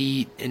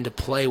compete, and to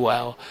play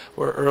well.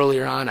 Where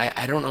earlier on,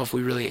 I don't know if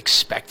we really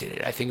expected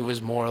it. I think it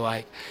was more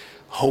like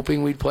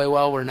hoping we'd play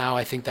well, where now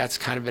I think that's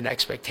kind of an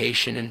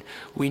expectation, and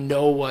we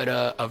know what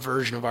a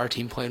version of our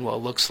team playing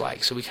well looks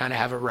like, so we kind of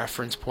have a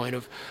reference point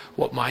of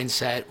what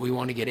mindset we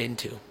want to get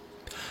into.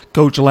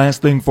 Coach,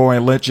 last thing before I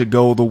let you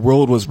go, the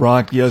world was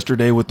rocked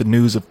yesterday with the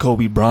news of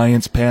Kobe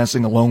Bryant's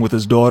passing, along with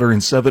his daughter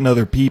and 7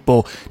 other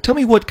people. Tell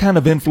me what kind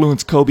of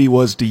influence Kobe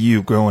was to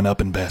you growing up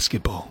in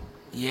basketball.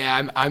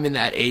 Yeah, I'm in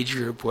that age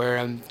group where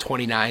I'm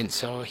 29,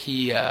 so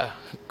he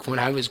when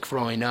I was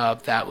growing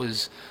up, that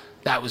was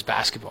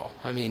basketball.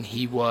 I mean,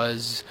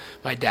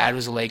 my dad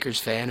was a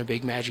Lakers fan, a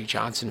big Magic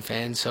Johnson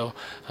fan, so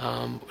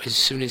as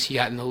soon as he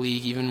got in the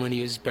league, even when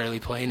he was barely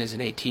playing as an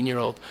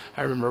 18-year-old,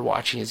 I remember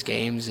watching his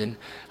games, and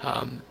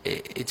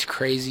it's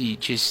crazy.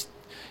 Just,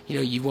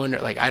 you wonder,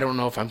 like, I don't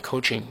know if I'm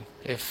coaching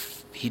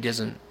if he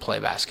doesn't play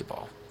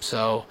basketball.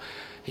 So,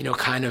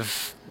 kind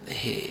of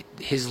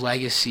his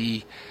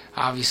legacy,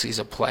 obviously as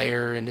a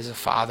player and as a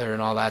father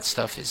and all that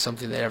stuff, is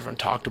something that everyone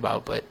talked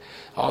about, but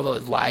all the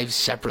lives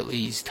separately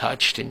he's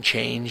touched and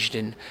changed,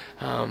 and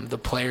the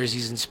players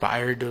he's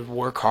inspired to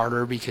work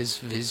harder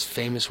because of his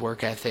famous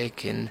work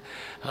ethic, and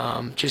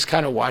just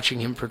kind of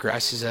watching him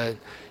progress as a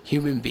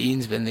human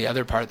being's been the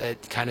other part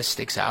that kind of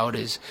sticks out.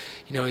 Is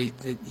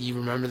you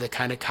remember the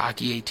kind of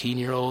cocky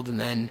 18-year-old, and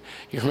then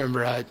you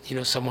remember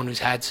someone who's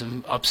had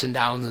some ups and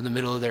downs in the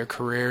middle of their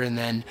career, and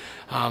then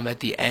at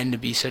the end to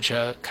be such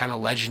a kind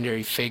of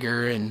legendary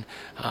figure. And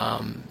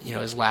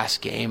his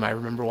last game, I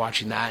remember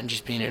watching that and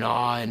just being in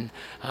awe. And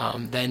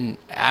then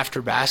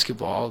after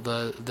basketball,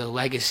 the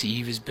legacy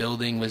he was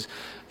building was,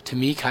 to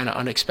me, kind of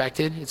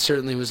unexpected. It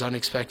certainly was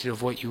unexpected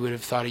of what you would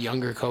have thought a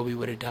younger Kobe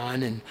would have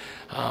done, and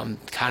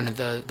kind of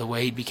the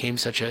way he became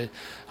such a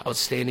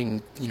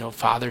outstanding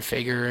father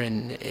figure.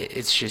 And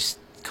it's just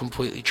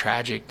completely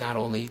tragic, not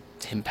only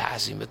him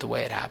passing, but the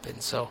way it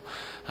happened. So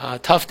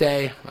tough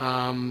day.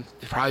 There'll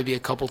probably be a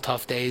couple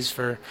tough days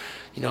for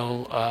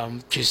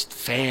just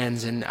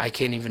fans, and I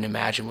can't even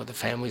imagine what the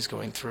family's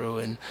going through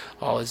and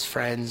all his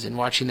friends. And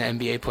watching the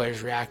NBA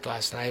players react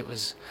last night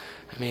was,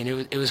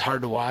 it was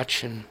hard to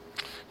watch. And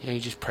you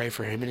just pray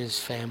for him and his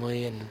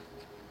family, and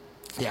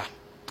yeah.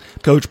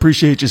 Coach,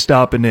 appreciate you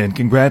stopping in.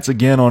 Congrats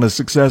again on a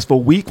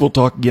successful week. We'll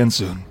talk again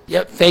soon.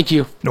 Yep, thank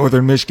you.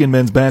 Northern Michigan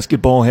men's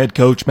basketball head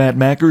coach Matt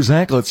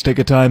Mackerzak. Let's take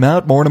a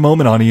timeout. More in a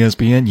moment on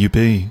ESPN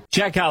UP.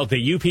 Check out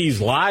the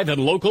UP's live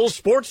and local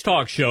sports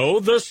talk show,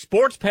 The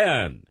Sports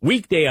Pen.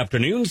 Weekday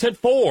afternoons at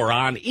 4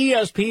 on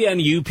ESPN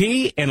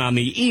UP and on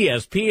the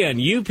ESPN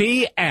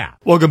UP app.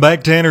 Welcome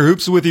back. Tanner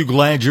Hoops with you.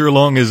 Glad you're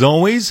along as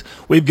always.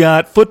 We've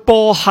got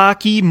football,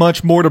 hockey,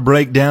 much more to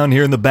break down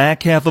here in the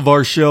back half of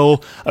our show.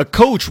 A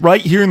coach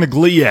right here in the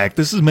GLIAC.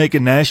 This is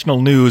making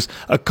national news.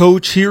 A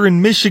coach here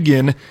in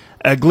Michigan,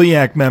 a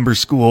GLIAC member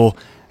school,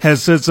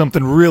 has said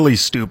something really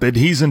stupid.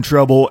 He's in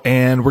trouble,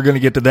 and we're going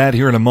to get to that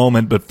here in a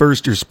moment. But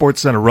first, your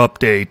SportsCenter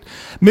update.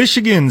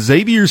 Michigan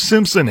Xavier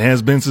Simpson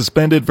has been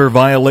suspended for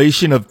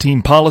violation of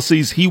team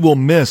policies. He will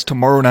miss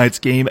tomorrow night's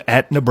game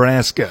at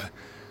Nebraska.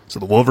 So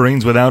the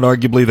Wolverines without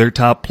arguably their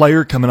top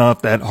player, coming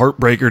off that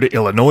heartbreaker to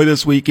Illinois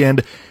this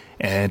weekend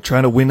and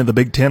trying to win in the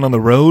Big Ten on the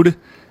road.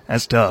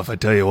 That's tough, I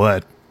tell you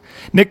what.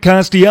 Nick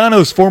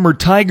Castellanos, former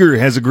Tiger,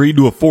 has agreed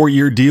to a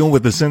 4-year deal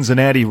with the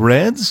Cincinnati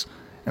Reds.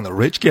 And the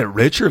rich get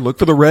richer. Look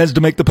for the Reds to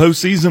make the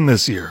postseason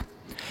this year.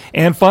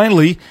 And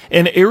finally,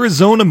 an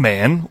Arizona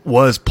man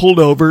was pulled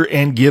over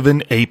and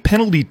given a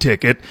penalty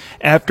ticket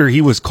after he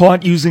was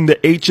caught using the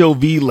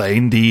HOV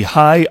lane, the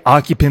high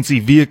occupancy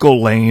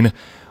vehicle lane,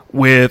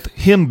 with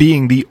him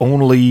being the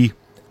only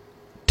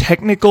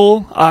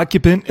technical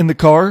occupant in the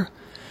car.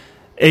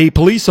 A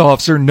police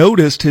officer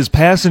noticed his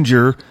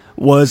passenger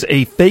was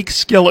a fake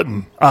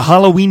skeleton, a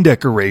Halloween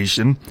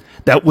decoration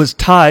that was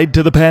tied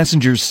to the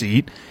passenger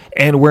seat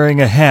and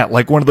wearing a hat,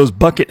 like one of those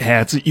bucket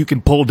hats that you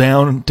can pull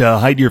down to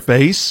hide your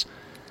face.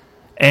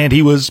 And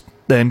he was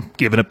then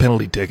given a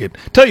penalty ticket.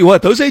 Tell you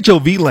what, those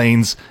HOV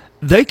lanes,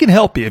 they can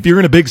help you. If you're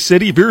in a big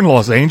city, if you're in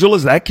Los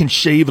Angeles, that can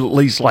shave at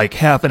least like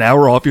half an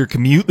hour off your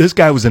commute. This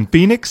guy was in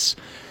Phoenix,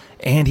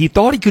 and he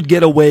thought he could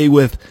get away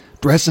with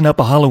dressing up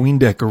a Halloween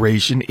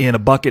decoration in a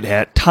bucket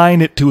hat,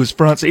 tying it to his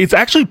front seat. It's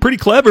actually pretty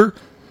clever,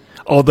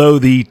 although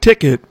the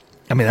ticket,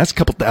 I mean, that's a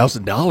couple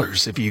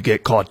 $1,000s if you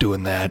get caught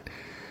doing that.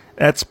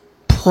 That's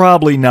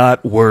probably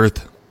not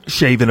worth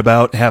shaving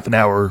about half an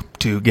hour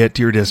to get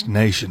to your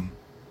destination.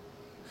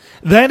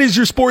 That is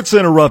your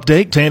SportsCenter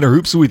update. Tanner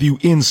Hoops with you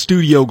in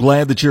studio.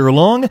 Glad that you're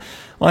along.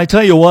 Well, I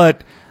tell you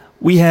what,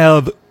 we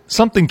have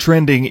something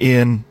trending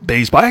in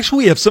baseball.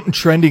 Actually, we have something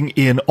trending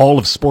in all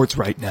of sports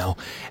right now.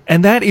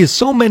 And that is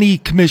so many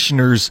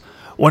commissioners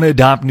want to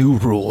adopt new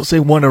rules.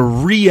 They want to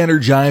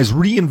re-energize,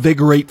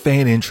 reinvigorate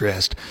fan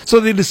interest. So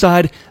they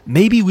decide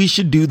maybe we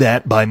should do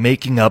that by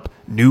making up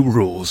new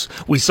rules.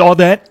 We saw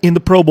that in the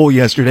Pro Bowl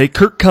yesterday.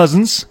 Kirk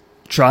Cousins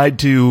tried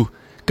to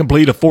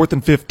complete a 4th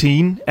and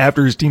 15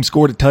 after his team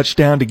scored a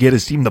touchdown to get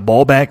his team the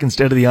ball back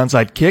instead of the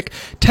onside kick.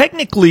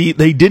 Technically,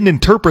 they didn't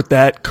interpret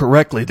that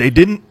correctly. They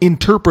didn't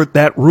interpret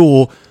that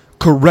rule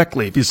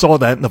correctly, if you saw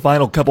that in the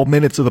final couple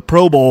minutes of the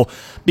Pro Bowl,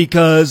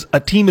 because a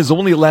team is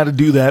only allowed to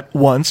do that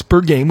once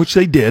per game, which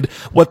they did.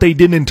 What they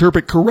didn't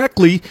interpret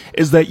correctly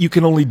is that you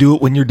can only do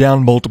it when you're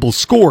down multiple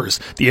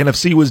scores. The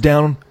NFC was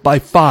down by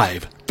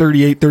 5,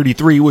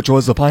 38-33, which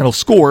was the final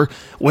score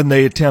when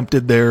they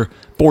attempted their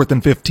 4th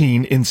and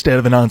 15 instead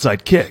of an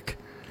onside kick.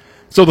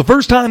 So the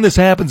first time this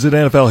happens in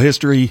NFL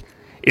history,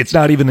 it's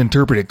not even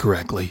interpreted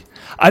correctly.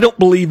 I don't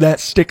believe that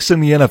sticks in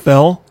the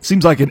NFL. It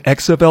seems like an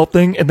XFL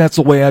thing, and that's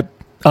the way I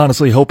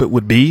honestly hope it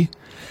would be.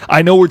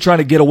 I know we're trying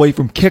to get away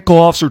from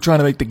kickoffs. We're trying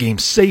to make the game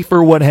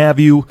safer, what have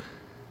you.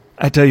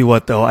 I tell you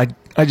what, though, I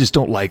just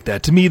don't like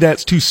that. To me,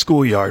 that's too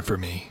schoolyard for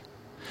me.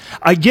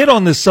 I get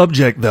on this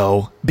subject,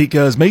 though,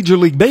 because Major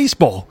League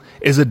Baseball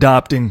is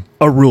adopting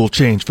a rule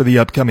change for the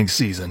upcoming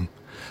season.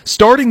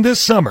 Starting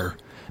this summer,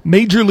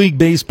 Major League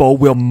Baseball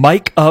will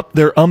mic up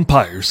their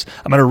umpires.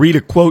 I'm going to read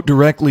a quote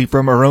directly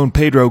from our own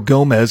Pedro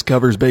Gomez,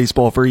 covers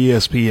baseball for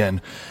ESPN.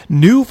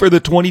 New for the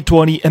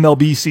 2020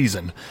 MLB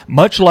season,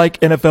 much like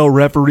NFL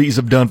referees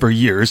have done for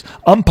years,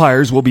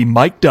 umpires will be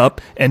mic'd up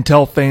and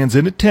tell fans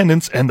in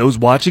attendance and those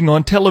watching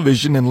on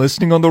television and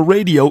listening on the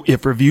radio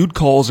if reviewed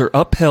calls are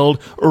upheld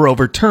or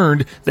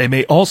overturned. They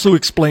may also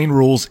explain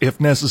rules if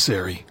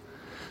necessary.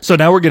 So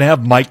now we're going to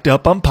have mic'd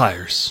up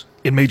umpires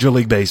in Major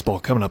League Baseball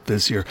coming up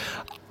this year.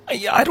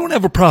 I don't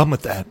have a problem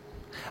with that.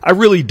 I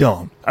really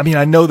don't. I mean,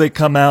 I know they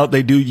come out,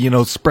 they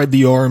do, spread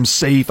the arms,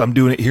 safe, I'm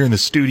doing it here in the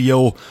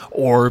studio,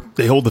 or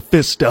they hold the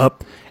fist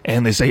up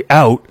and they say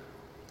out.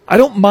 I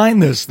don't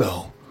mind this,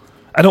 though.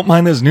 I don't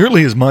mind this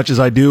nearly as much as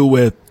I do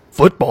with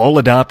football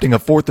adopting a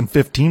 4th and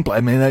 15 play.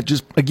 I mean, that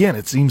just, again,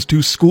 it seems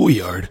too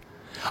schoolyard.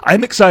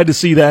 I'm excited to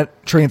see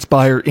that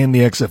transpire in the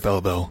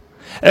XFL, though.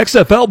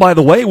 XFL, by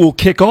the way, will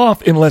kick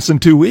off in less than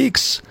 2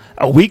 weeks.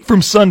 A week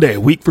from Sunday, a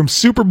week from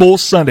Super Bowl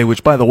Sunday,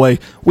 which, by the way,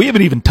 we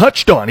haven't even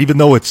touched on, even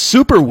though it's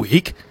Super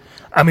Week.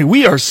 I mean,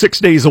 we are 6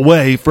 days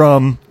away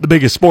from the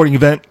biggest sporting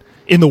event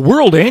in the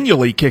world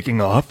annually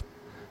kicking off,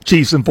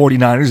 Chiefs and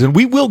 49ers, and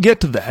we will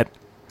get to that.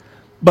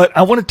 But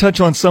I want to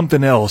touch on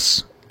something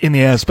else in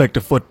the aspect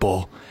of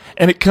football,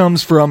 and it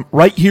comes from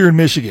right here in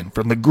Michigan,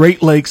 from the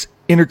Great Lakes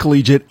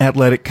Intercollegiate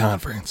Athletic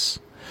Conference.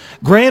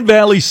 Grand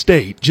Valley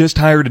State just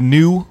hired a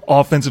new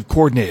offensive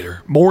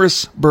coordinator,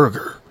 Morris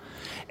Berger.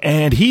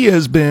 And he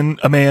has been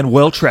a man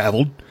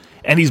well-traveled,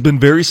 and he's been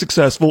very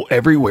successful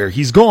everywhere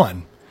he's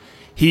gone.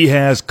 He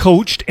has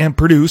coached and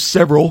produced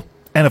several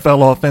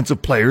NFL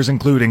offensive players,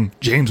 including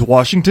James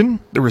Washington,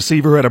 the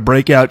receiver, had a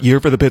breakout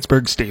year for the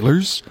Pittsburgh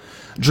Steelers,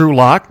 Drew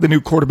Lock, the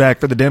new quarterback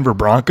for the Denver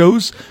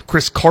Broncos,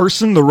 Chris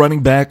Carson, the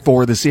running back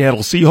for the Seattle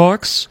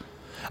Seahawks,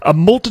 a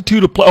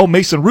multitude of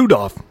Mason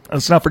Rudolph,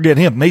 let's not forget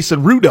him,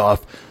 Mason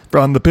Rudolph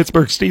from the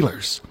Pittsburgh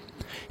Steelers.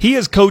 He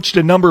has coached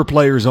a number of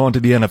players onto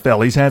the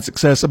NFL. He's had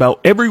success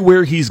about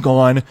everywhere he's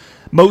gone,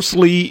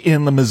 mostly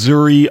in the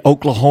Missouri,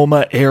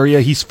 Oklahoma area.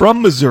 He's from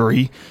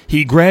Missouri.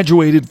 He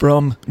graduated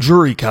from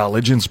Drury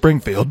College in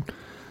Springfield.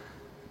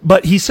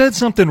 But he said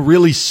something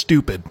really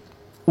stupid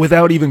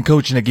without even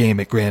coaching a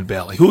game at Grand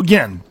Valley, who,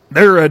 again,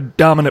 they're a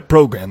dominant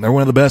program. They're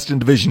one of the best in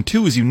Division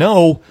II, as you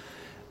know.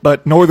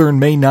 but Northern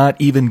may not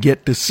even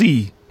get to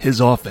see his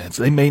offense.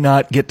 They may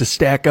not get to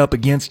stack up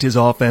against his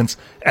offense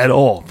at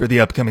all for the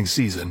upcoming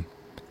season.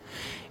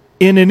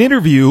 In an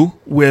interview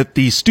with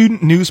the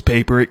student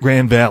newspaper at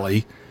Grand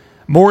Valley,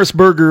 Morris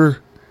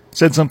Berger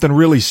said something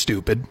really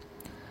stupid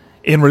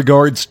in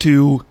regards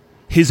to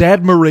his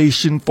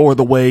admiration for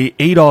the way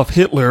Adolf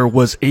Hitler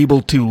was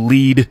able to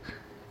lead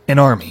an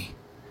army.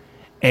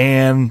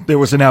 And there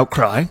was an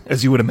outcry,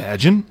 as you would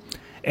imagine,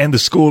 and the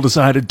school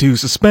decided to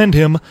suspend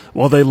him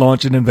while they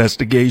launched an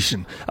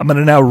investigation. I'm going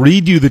to now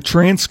read you the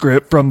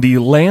transcript from the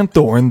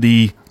Lanthorn,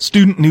 the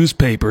student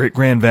newspaper at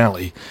Grand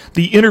Valley.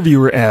 The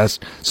interviewer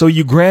asked, "So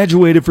you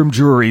graduated from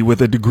Drury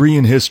with a degree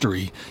in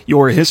history.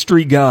 You're a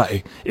history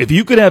guy. If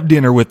you could have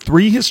dinner with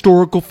 3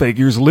 historical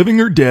figures,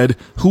 living or dead,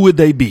 who would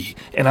they be?"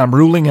 And I'm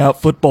ruling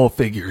out football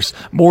figures.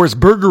 Morris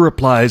Berger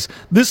replies,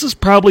 "This is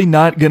probably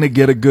not going to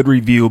get a good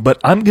review, but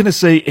I'm going to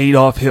say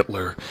Adolf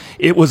Hitler.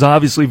 It was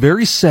obviously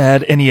very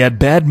sad and he had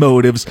bad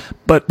motives,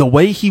 but the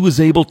way he was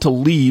able to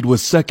lead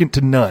was second to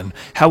none.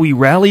 How he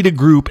rallied a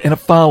group and a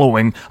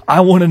following,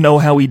 I want to know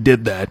how he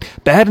did that.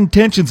 Bad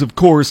intentions, of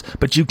course,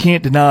 but you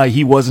can't deny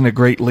he wasn't a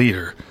great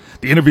leader."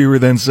 The interviewer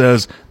then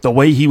says, "The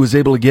way he was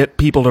able to get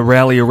people to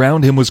rally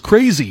around him was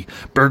crazy."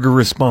 Berger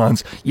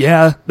responds,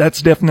 "Yeah,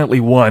 that's definitely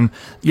one.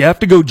 You have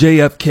to go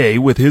JFK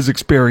with his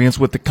experience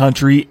with the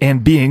country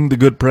and being the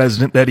good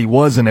president that he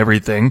was and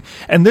everything.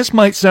 And this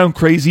might sound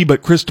crazy,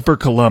 but Christopher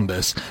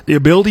Columbus, the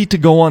ability to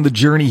go on the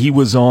journey he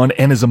was on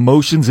and his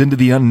emotions into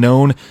the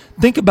unknown,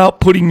 think about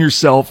putting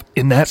yourself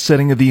in that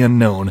setting of the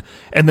unknown,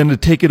 and then to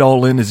take it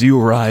all in as you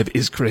arrive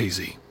is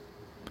crazy."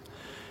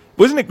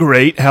 Wasn't it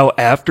great how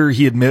after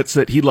he admits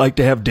that he'd like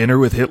to have dinner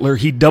with Hitler,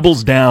 he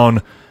doubles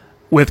down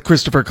with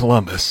Christopher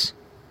Columbus?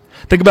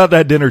 Think about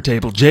that dinner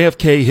table.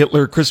 JFK,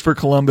 Hitler, Christopher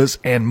Columbus,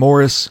 and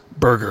Morris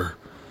Berger,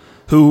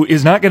 who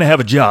is not going to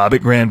have a job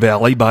at Grand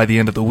Valley by the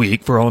end of the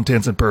week for all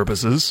intents and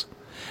purposes.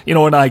 You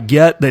know, and I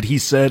get that he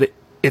said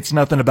it's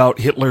nothing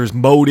about Hitler's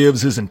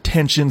motives, his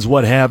intentions,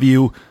 what have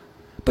you.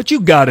 But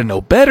you got to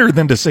know better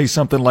than to say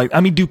something like, I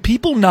mean, do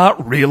people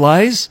not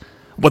realize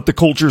what the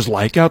culture's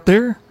like out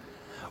there?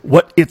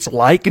 What it's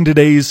like in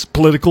today's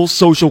political,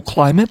 social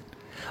climate?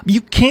 You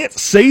can't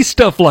say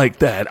stuff like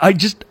that.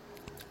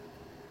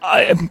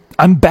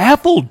 I'm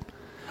baffled.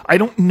 I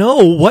don't know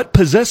what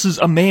possesses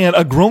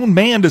a grown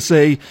man to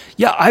say,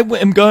 yeah, I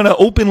am going to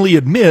openly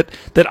admit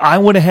that I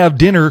want to have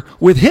dinner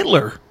with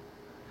Hitler.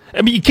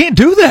 I mean, you can't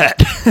do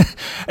that.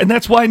 And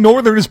that's why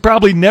Northern is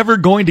probably never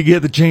going to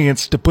get the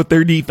chance to put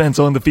their defense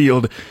on the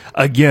field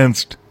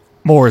against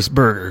Morris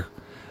Berger,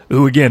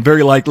 who, again,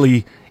 very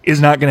likely is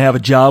not going to have a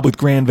job with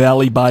Grand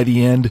Valley by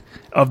the end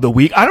of the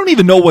week. I don't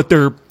even know what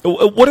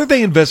are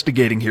they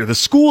investigating here? The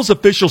school's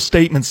official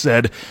statement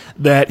said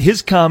that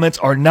his comments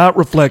are not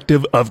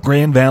reflective of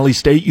Grand Valley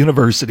State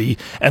University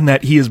and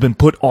that he has been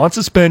put on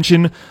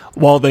suspension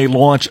while they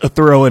launch a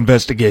thorough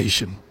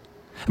investigation.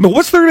 I mean,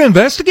 what's there to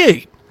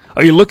investigate?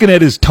 Are you looking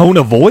at his tone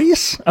of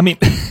voice? I mean,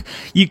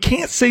 you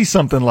can't say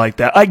something like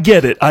that. I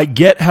get it. I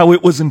get how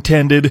it was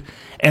intended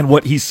and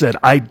what he said.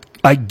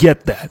 I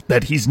get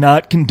that he's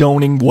not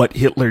condoning what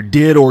Hitler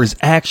did or his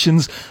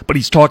actions, but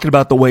he's talking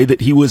about the way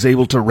that he was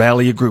able to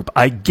rally a group.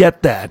 I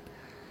get that.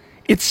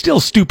 It's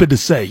still stupid to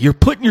say. You're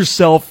putting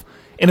yourself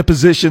in a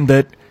position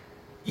that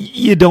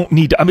you don't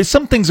need to. I mean,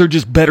 some things are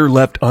just better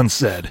left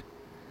unsaid.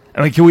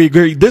 I mean, can we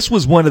agree? This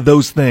was one of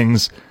those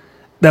things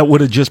that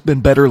would have just been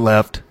better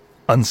left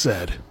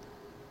unsaid.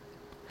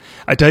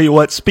 I tell you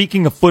what,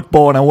 speaking of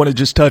football, and I want to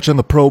just touch on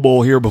the Pro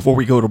Bowl here before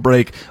we go to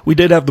break. We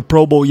did have the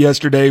Pro Bowl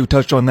yesterday. We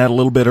touched on that a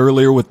little bit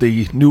earlier with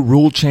the new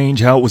rule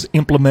change, how it was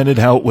implemented,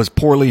 how it was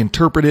poorly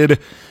interpreted.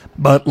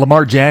 But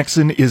Lamar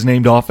Jackson is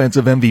named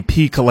Offensive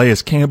MVP, Calais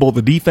Campbell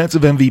the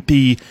Defensive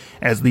MVP,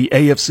 as the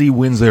AFC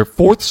wins their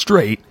 4th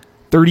straight,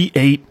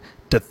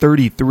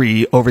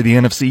 38-33 over the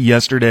NFC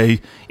yesterday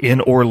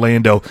in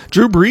Orlando.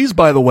 Drew Brees,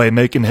 by the way,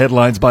 making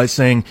headlines by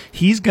saying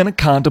he's going to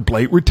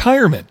contemplate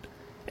retirement,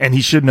 and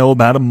he should know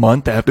about a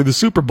month after the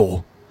Super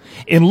Bowl.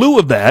 In lieu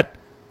of that,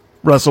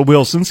 Russell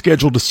Wilson,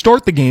 scheduled to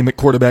start the game at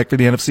quarterback for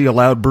the NFC,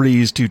 allowed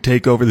Brees to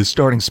take over the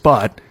starting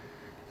spot.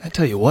 I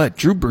tell you what,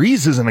 Drew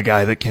Brees isn't a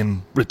guy that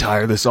can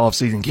retire this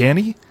offseason, can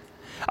he?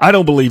 I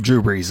don't believe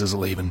Drew Brees is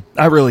leaving.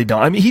 I really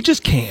don't. I mean, he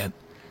just can't.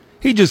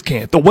 He just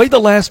can't. The way the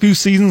last few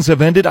seasons have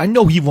ended, I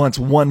know he wants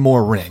one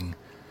more ring.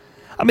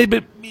 I mean,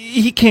 but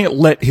he can't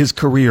let his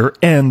career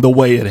end the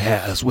way it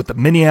has, with the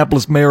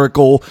Minneapolis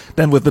Miracle,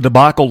 then with the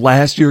debacle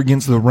last year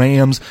against the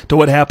Rams, to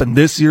what happened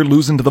this year,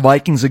 losing to the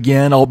Vikings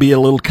again, albeit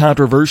a little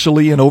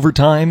controversially in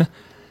overtime.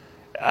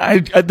 I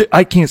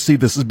can't see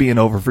this as being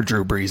over for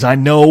Drew Brees. I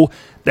know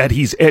that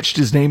he's etched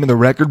his name in the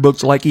record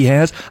books like he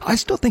has. I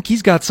still think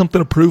he's got something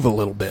to prove a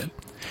little bit.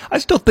 I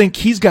still think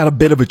he's got a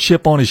bit of a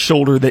chip on his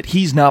shoulder that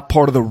he's not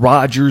part of the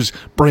Rodgers,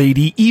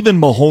 Brady,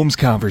 even Mahomes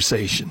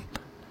conversation.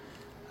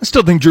 I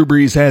still think Drew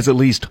Brees has at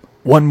least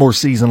one more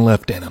season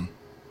left in him.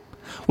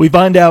 We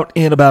find out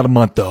in about a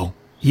month, though.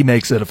 He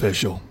makes it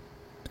official.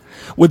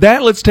 With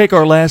that, let's take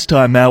our last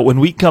time out. When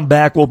we come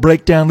back, we'll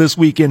break down this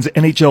weekend's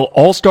NHL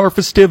All-Star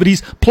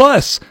festivities,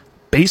 plus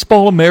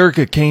Baseball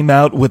America came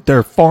out with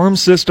their farm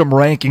system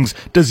rankings.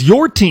 Does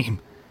your team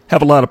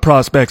have a lot of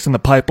prospects in the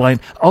pipeline?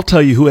 I'll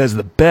tell you who has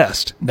the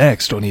best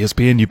next on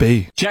ESPN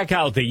UP. Check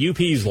out the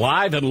UP's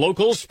live and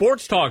local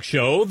sports talk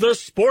show, The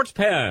Sports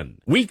Pen.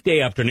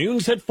 Weekday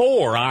afternoons at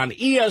 4 on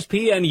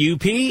ESPN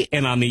UP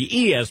and on the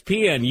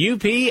ESPN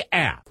UP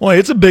app. Well,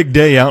 it's a big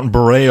day out in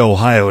Berea,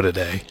 Ohio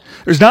today.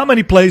 There's not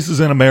many places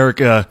in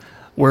America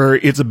where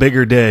it's a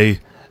bigger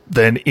day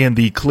than in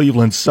the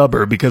Cleveland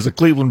suburb, because the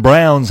Cleveland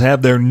Browns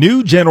have their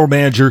new general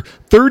manager,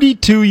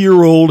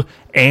 32-year-old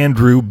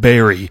Andrew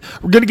Berry.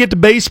 We're going to get to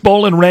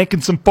baseball and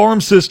ranking some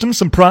farm systems,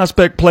 some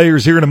prospect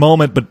players here in a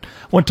moment, but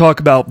I want to talk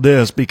about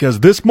this because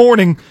this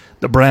morning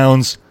the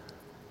Browns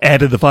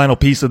added the final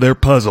piece of their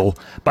puzzle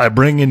by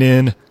bringing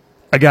in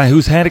a guy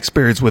who's had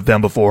experience with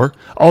them before,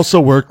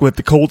 also worked with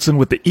the Colts and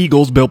with the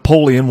Eagles. Bill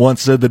Polian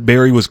once said that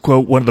Berry was,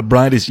 quote, one of the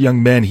brightest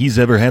young men he's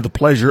ever had the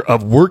pleasure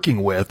of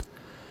working with.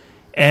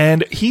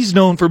 And he's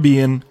known for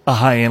being a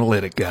high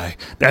analytic guy.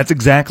 That's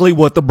exactly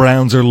what the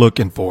Browns are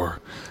looking for.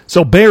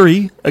 So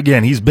Berry,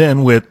 again, he's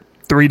been with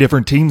 3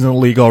 different teams in the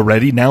league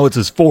already. Now it's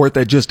his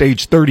 4th at just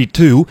age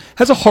 32.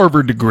 Has a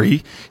Harvard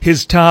degree.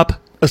 His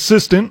top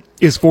assistant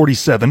is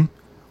 47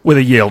 with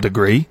a Yale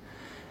degree.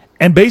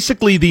 And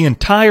basically the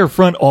entire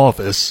front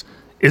office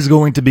is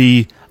going to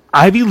be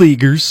Ivy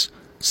Leaguers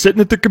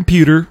sitting at the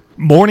computer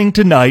morning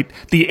to night.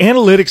 The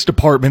analytics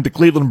department the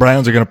Cleveland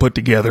Browns are going to put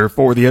together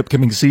for the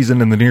upcoming season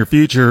in the near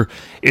future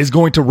is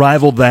going to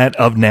rival that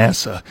of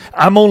NASA.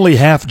 I'm only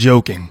half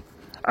joking.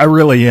 I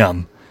really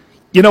am.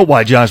 You know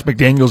why Josh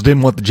McDaniels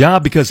didn't want the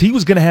job? Because he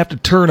was going to have to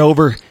turn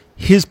over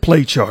his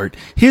play chart,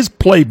 his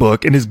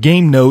playbook, and his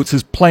game notes,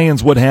 his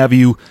plans, what have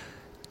you,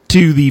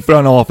 to the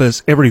front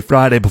office every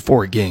Friday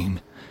before a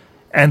game.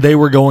 And they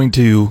were going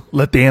to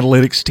let the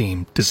analytics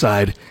team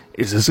decide,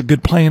 is this a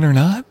good plan or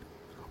not?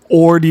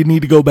 Or do you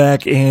need to go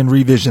back and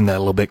revision that a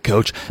little bit,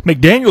 Coach?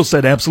 McDaniel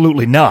said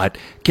absolutely not.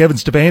 Kevin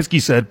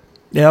Stefanski said,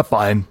 yeah,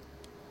 fine.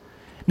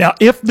 Now,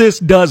 if this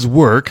does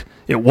work,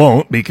 it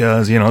won't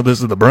because,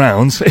 this is the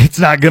Browns. It's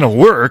not going to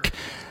work.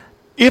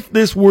 If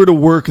this were to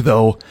work,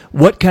 though,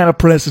 what kind of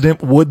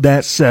precedent would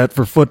that set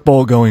for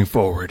football going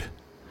forward?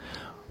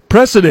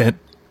 Precedent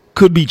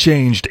could be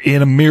changed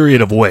in a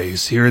myriad of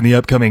ways here in the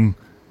upcoming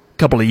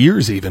couple of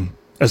years even,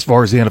 as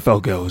far as the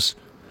NFL goes.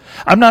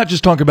 I'm not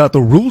just talking about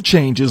the rule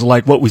changes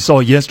like what we saw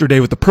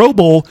yesterday with the Pro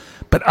Bowl,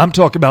 but I'm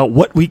talking about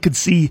what we could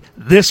see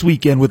this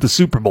weekend with the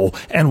Super Bowl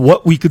and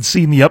what we could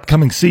see in the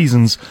upcoming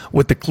seasons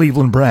with the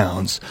Cleveland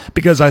Browns.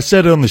 Because I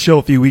said it on the show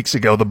a few weeks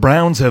ago, the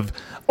Browns have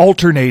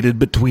alternated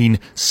between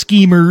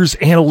schemers,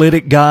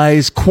 analytic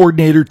guys,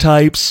 coordinator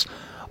types,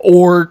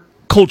 or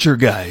culture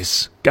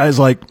guys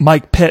like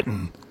Mike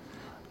Pettin.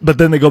 But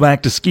then they go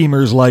back to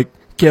schemers like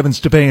Kevin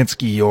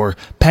Stefanski or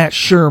Pat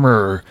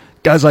Shurmur,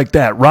 guys like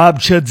that, Rob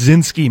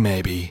Chudzinski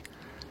maybe.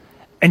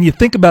 And you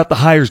think about the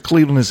hires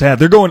Cleveland has had.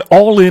 They're going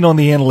all in on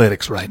the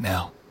analytics right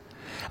now.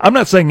 I'm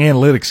not saying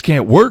analytics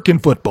can't work in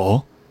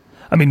football.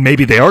 I mean,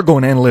 maybe they are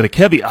going analytic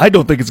heavy. I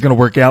don't think it's going to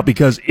work out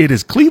because it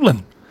is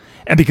Cleveland.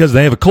 And because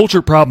they have a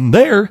culture problem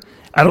there,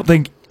 I don't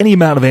think any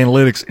amount of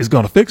analytics is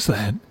going to fix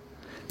that.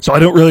 So I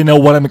don't really know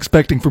what I'm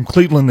expecting from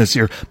Cleveland this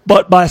year.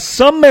 But by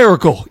some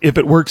miracle, if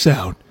it works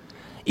out,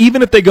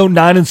 even if they go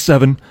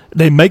 9-7,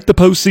 they make the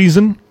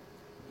postseason,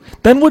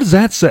 then what does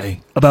that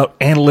say about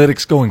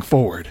analytics going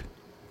forward?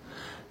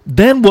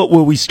 Then what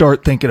will we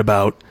start thinking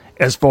about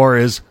as far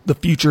as the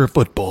future of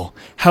football?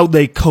 How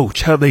they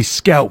coach, how they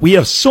scout. We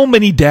have so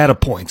many data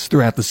points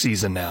throughout the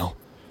season now.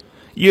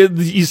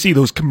 You see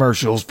those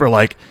commercials for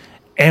like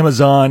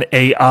Amazon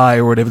AI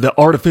or whatever, the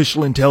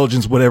artificial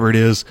intelligence, whatever it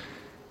is,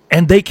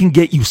 and they can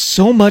get you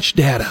so much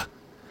data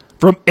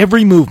from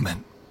every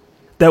movement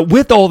that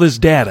with all this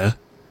data,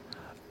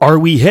 are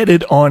we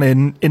headed on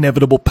an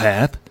inevitable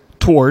path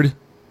toward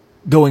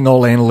going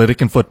all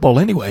analytic in football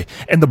anyway?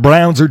 And the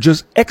Browns are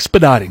just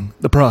expediting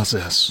the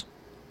process.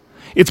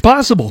 It's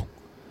possible.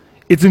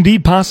 It's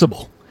indeed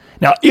possible.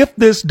 Now, if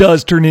this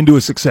does turn into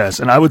a success,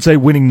 and I would say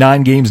winning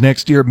 9 games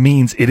next year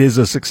means it is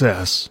a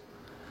success,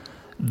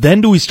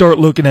 then do we start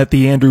looking at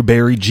the Andrew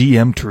Berry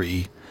GM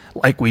tree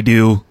like we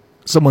do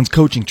someone's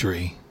coaching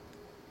tree?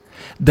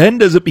 Then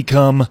does it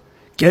become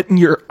getting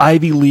your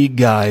Ivy League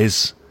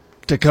guys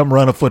to come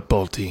run a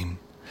football team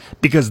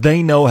because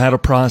they know how to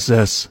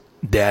process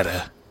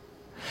data?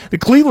 The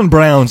Cleveland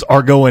Browns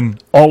are going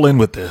all in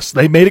with this.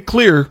 They made it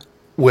clear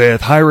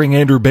with hiring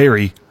Andrew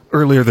Berry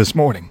earlier this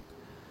morning.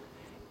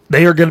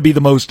 They are going to be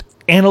the most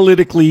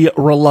analytically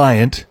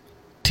reliant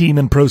team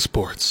in pro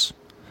sports.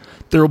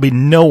 There will be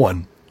no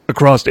one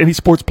across any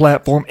sports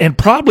platform and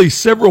probably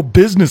several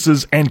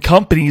businesses and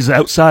companies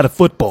outside of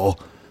football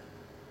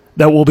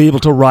that will be able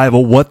to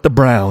rival what the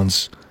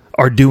Browns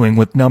are doing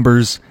with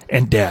numbers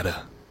and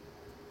data.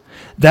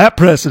 That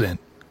precedent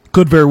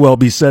could very well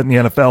be set in the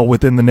NFL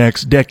within the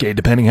next decade,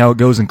 depending how it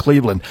goes in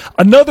Cleveland.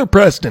 Another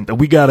precedent that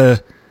we got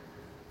to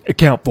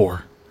account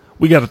for.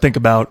 We got to think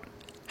about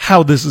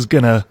how this is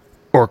going to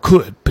or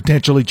could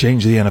potentially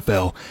change the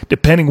NFL,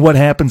 depending what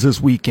happens this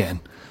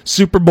weekend.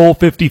 Super Bowl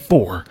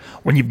 54,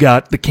 when you've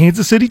got the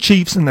Kansas City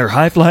Chiefs and their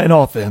high-flying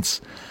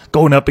offense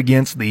going up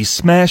against the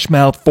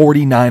smash-mouth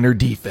 49er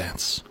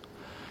defense.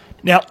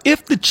 Now,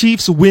 if the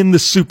Chiefs win the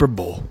Super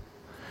Bowl,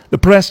 the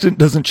precedent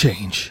doesn't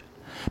change,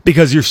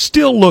 because you're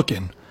still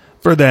looking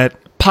for that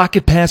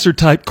pocket passer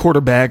type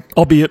quarterback,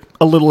 albeit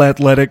a little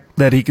athletic,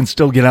 that he can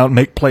still get out and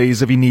make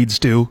plays if he needs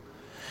to.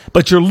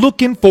 But you're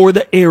looking for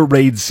the air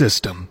raid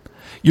system.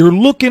 You're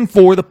looking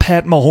for the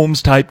Pat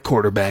Mahomes type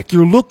quarterback.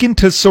 You're looking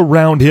to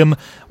surround him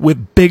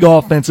with big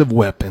offensive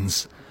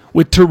weapons,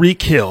 with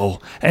Tyreek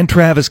Hill and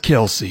Travis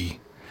Kelce.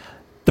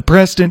 The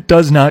precedent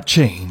does not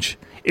change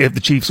if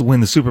the Chiefs win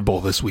the Super Bowl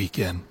this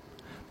weekend.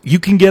 You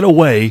can get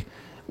away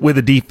with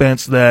a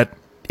defense that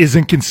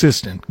isn't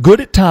consistent,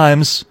 good at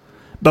times,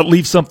 but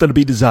leaves something to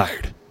be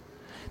desired.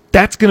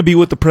 That's going to be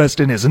what the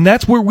precedent is, and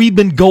that's where we've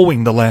been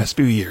going the last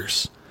few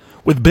years,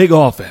 with big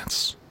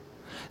offense.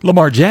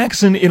 Lamar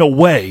Jackson, in a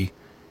way,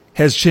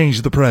 has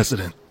changed the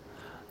precedent.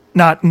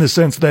 Not in the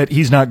sense that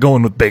he's not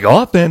going with big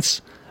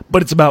offense,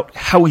 but it's about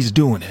how he's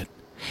doing it.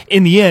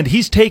 In the end,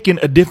 he's taken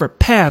a different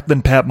path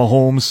than Pat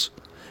Mahomes,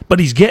 but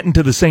he's getting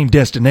to the same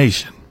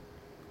destination.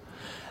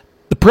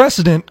 The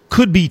precedent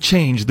could be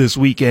changed this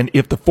weekend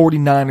if the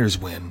 49ers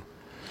win,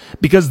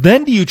 because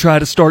then do you try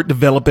to start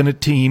developing a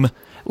team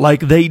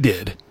like they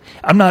did?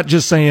 I'm not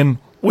just saying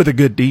with a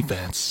good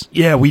defense.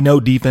 Yeah, we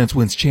know defense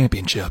wins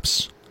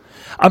championships.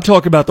 I'm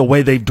talking about the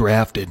way they've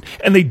drafted,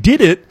 and they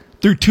did it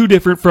through two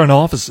different front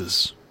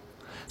offices.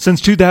 Since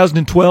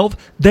 2012,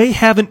 they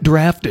haven't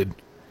drafted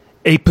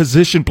a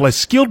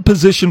skilled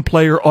position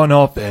player on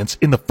offense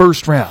in the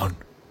first round.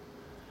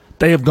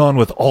 They have gone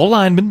with all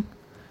linemen.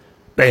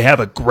 They have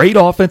a great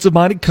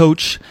offensive-minded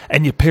coach,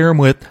 and you pair him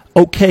with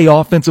okay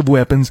offensive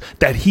weapons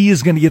that he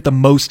is going to get the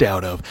most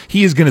out of.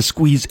 He is going to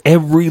squeeze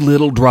every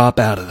little drop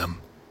out of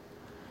them.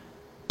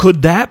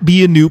 Could that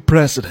be a new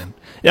precedent?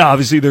 Yeah,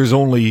 obviously there's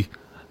only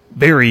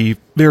very,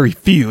 very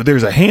few.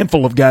 There's a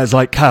handful of guys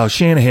like Kyle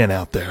Shanahan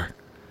out there.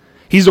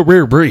 He's a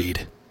rare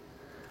breed.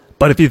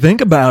 But if you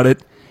think about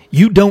it,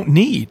 you don't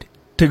need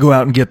to go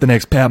out and get the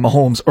next Pat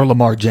Mahomes or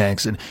Lamar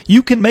Jackson.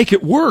 You can make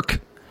it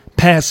work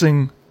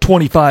passing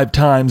 25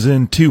 times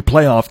in 2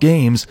 playoff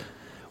games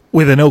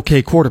with an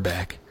okay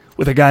quarterback,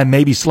 with a guy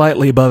maybe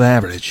slightly above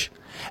average,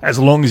 as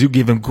long as you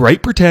give him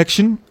great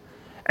protection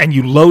and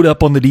you load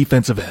up on the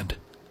defensive end.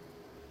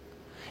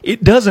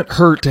 It doesn't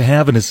hurt to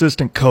have an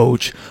assistant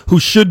coach who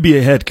should be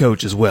a head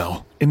coach as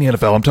well in the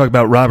NFL. I'm talking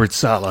about Robert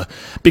Saleh,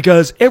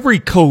 because every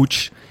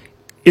coach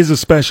is a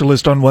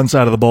specialist on one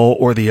side of the ball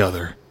or the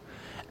other.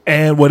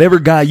 And whatever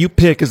guy you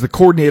pick as the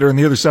coordinator on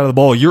the other side of the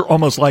ball, you're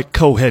almost like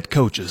co-head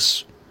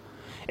coaches.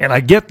 And I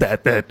get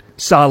that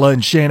Saleh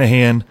and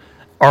Shanahan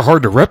are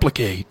hard to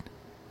replicate.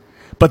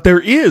 But there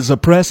is a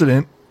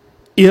precedent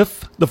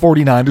if the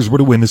 49ers were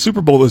to win the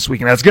Super Bowl this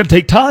weekend. That's going to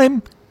take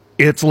time.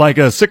 It's like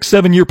a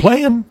 6-7 year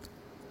plan.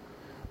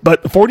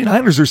 But the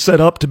 49ers are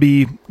set up to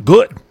be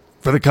good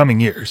for the coming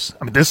years.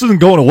 I mean, this isn't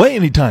going away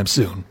anytime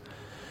soon.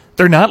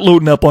 They're not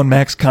loading up on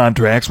max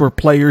contracts where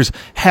players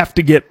have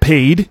to get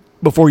paid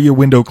before your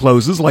window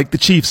closes like the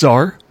Chiefs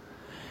are.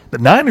 The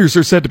Niners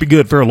are set to be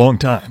good for a long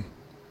time.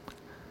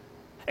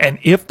 And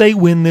if they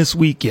win this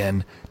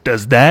weekend,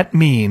 does that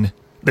mean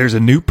there's a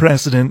new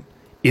precedent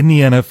in the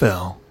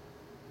NFL?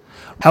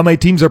 How many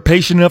teams are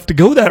patient enough to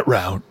go that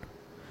route?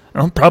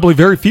 Well, probably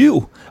very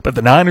few, but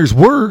the Niners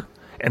were,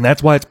 and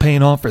that's why it's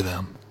paying off for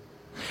them.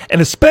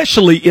 And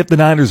especially if the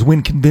Niners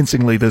win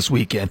convincingly this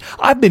weekend.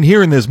 I've been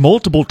hearing this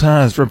multiple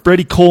times from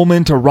Freddie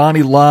Coleman to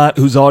Ronnie Lott,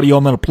 whose audio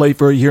I'm going to play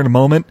for you here in a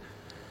moment.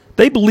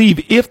 They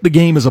believe if the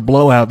game is a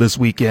blowout this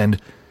weekend,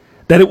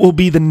 that it will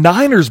be the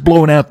Niners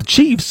blowing out the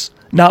Chiefs,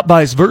 not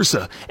vice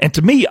versa. And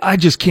to me, I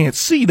just can't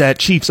see that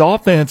Chiefs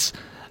offense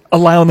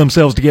allowing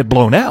themselves to get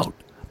blown out.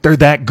 They're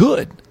that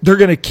good. They're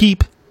going to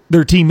keep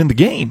their team in the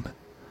game.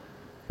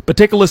 But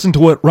take a listen to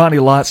what Ronnie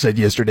Lott said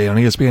yesterday on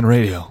ESPN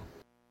Radio.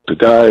 The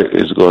guy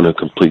is going to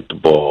complete the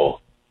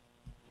ball.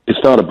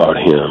 It's not about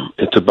him.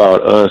 It's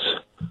about us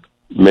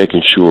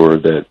making sure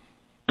that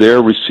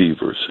their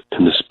receivers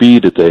and the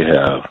speed that they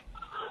have,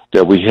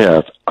 that we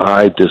have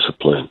eye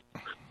discipline,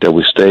 that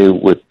we stay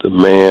with the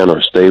man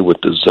or stay with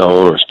the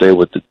zone or stay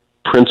with the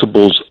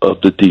principles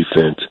of the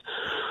defense.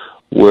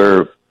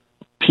 Where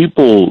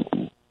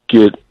people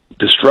get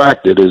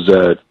distracted is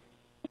that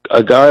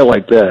a guy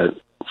like that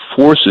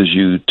forces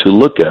you to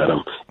look at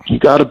him. You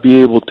got to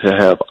be able to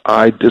have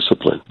eye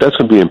discipline. That's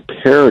going to be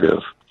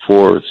imperative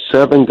for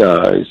 7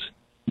 guys,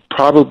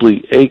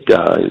 probably 8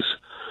 guys,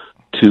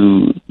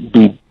 to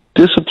be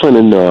disciplined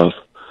enough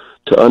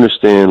to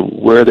understand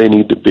where they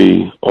need to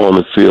be on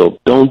the field.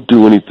 Don't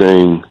do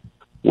anything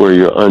where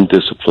you're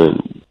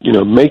undisciplined. You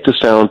know, make the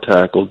sound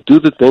tackle. Do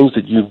the things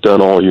that you've done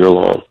all year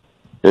long.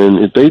 And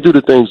if they do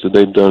the things that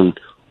they've done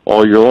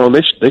all year long,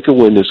 they could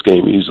win this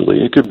game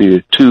easily. It could be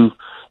a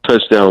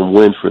 2-touchdown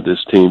win for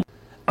this team.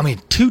 I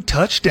mean, 2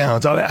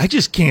 touchdowns. I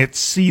just can't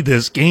see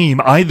this game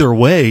either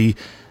way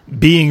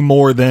being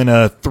more than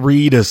a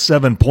 3 to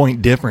 7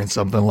 point difference,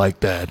 something like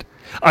that.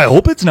 I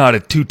hope it's not a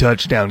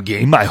 2-touchdown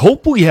game. I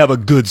hope we have a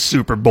good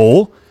Super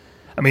Bowl.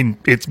 I mean,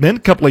 it's been a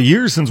couple of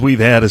years since we've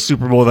had a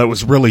Super Bowl that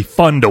was really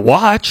fun to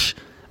watch.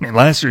 I mean,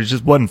 last year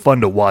just wasn't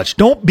fun to watch.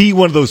 Don't be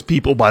one of those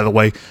people, by the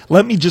way.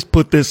 Let me just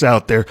put this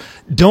out there.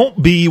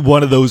 Don't be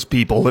one of those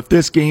people, if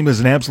this game is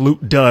an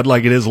absolute dud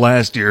like it is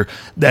last year,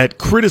 that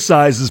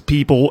criticizes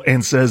people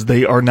and says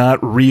they are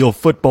not real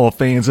football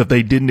fans if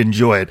they didn't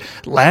enjoy it.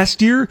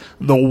 Last year,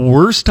 the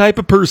worst type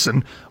of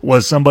person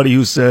was somebody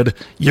who said,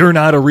 you're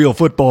not a real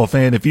football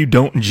fan if you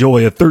don't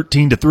enjoy a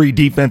 13-3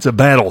 defensive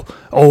battle.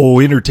 Oh,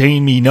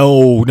 entertain me.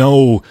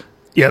 No.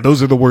 Yeah,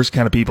 those are the worst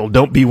kind of people.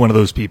 Don't be one of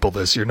those people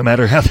this year, no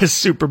matter how this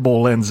Super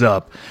Bowl ends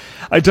up.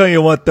 I tell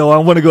you what, though, I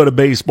want to go to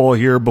baseball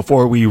here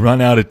before we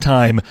run out of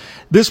time.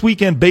 This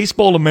weekend,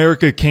 Baseball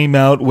America came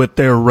out with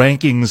their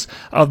rankings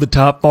of the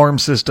top farm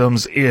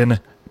systems in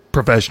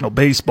professional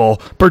baseball,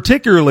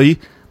 particularly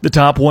the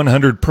top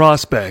 100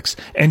 prospects.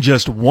 And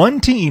just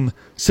one team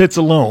sits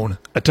alone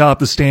atop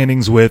the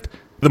standings with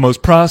the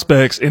most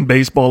prospects in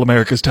Baseball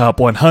America's top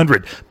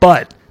 100.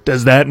 But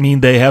does that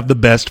mean they have the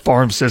best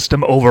farm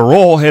system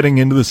overall heading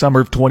into the summer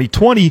of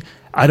 2020?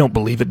 I don't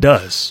believe it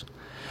does.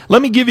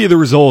 Let me give you the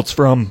results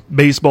from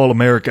Baseball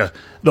America.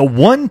 The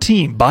one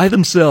team by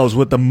themselves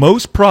with the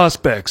most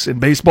prospects in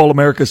Baseball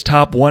America's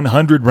top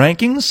 100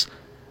 rankings,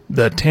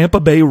 the Tampa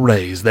Bay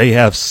Rays. They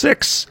have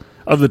 6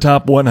 of the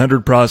top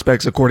 100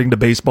 prospects according to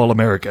Baseball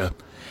America.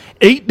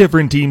 8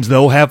 different teams,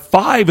 though, have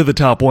 5 of the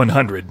top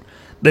 100.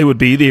 They would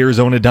be the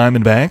Arizona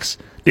Diamondbacks,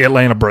 the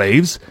Atlanta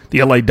Braves,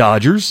 the LA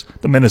Dodgers,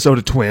 the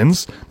Minnesota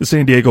Twins, the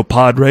San Diego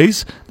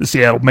Padres, the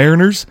Seattle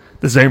Mariners,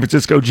 the San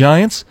Francisco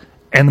Giants,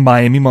 and the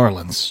Miami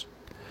Marlins.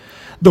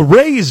 The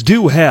Rays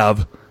do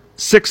have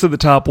 6 of the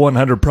top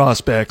 100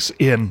 prospects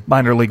in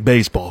minor league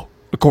baseball,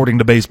 according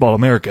to Baseball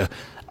America.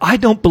 I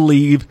don't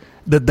believe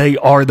that they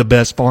are the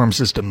best farm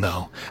system,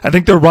 though. I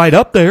think they're right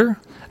up there,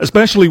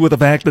 especially with the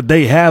fact that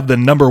they have the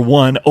number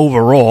 1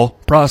 overall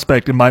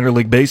prospect in minor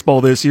league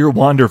baseball this year,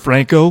 Wander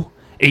Franco,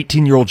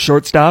 18-year-old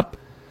shortstop.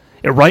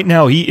 And right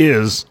now, he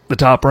is the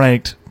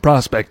top-ranked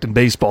prospect in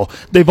baseball.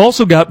 They've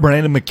also got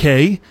Brandon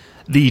McKay,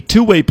 the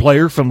two-way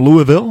player from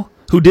Louisville,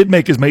 who did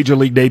make his major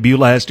league debut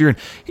last year. And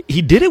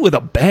he did it with a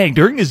bang.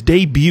 During his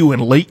debut in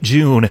late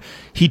June,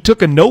 he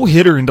took a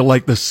no-hitter into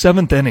like the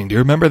 7th inning. Do you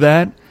remember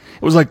that?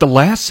 It was like the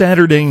last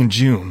Saturday in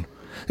June.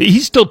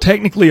 He's still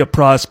technically a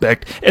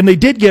prospect, and they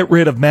did get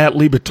rid of Matt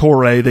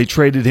Liberatore. They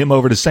traded him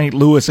over to St.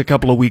 Louis a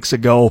couple of weeks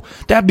ago.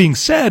 That being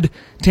said,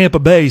 Tampa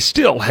Bay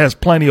still has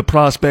plenty of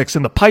prospects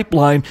in the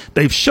pipeline.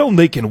 They've shown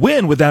they can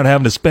win without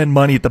having to spend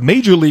money at the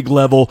major league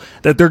level,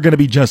 that they're going to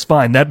be just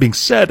fine. That being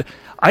said,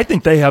 I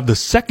think they have the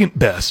second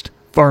best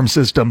farm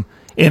system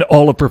in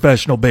all of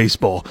professional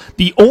baseball.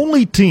 The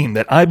only team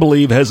that I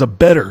believe has a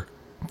better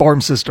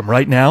farm system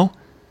right now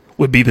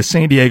would be the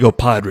San Diego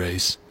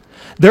Padres.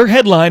 They're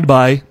headlined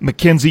by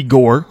Mackenzie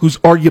Gore, who's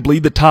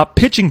arguably the top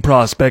pitching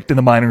prospect in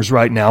the minors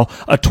right now,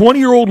 a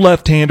 20-year-old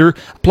left-hander,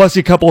 plus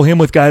you couple him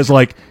with guys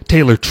like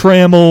Taylor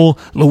Trammell.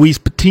 Luis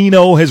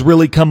Patino has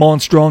really come on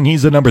strong.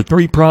 He's the number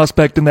 3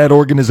 prospect in that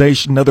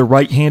organization, another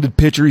right-handed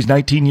pitcher. He's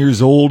 19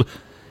 years old.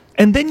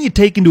 And then you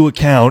take into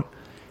account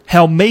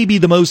how maybe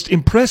the most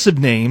impressive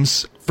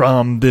names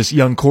from this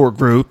young core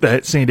group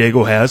that San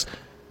Diego has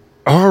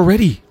are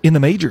already in the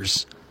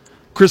majors.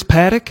 Chris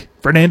Paddock,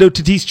 Fernando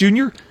Tatis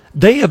Jr.,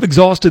 they have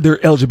exhausted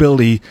their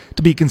eligibility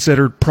to be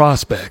considered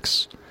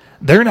prospects.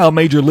 They're now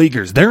major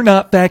leaguers. They're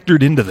not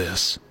factored into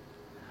this.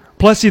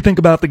 Plus, you think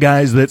about the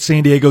guys that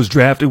San Diego's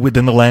drafted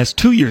within the last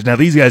 2 years. Now,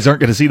 these guys aren't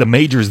going to see the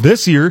majors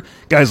this year.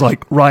 Guys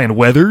like Ryan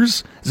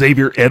Weathers,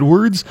 Xavier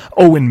Edwards,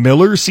 Owen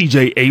Miller,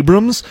 C.J.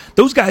 Abrams.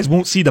 Those guys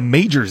won't see the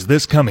majors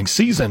this coming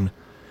season.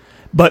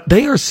 But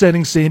they are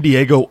setting San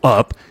Diego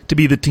up to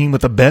be the team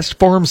with the best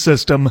farm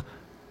system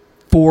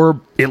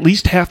for at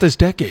least half this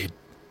decade.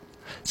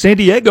 San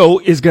Diego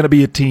is going to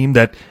be a team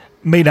that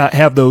may not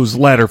have those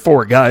latter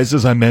 4 guys,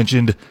 as I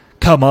mentioned,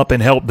 come up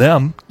and help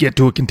them get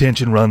to a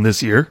contention run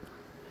this year.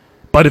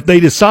 But if they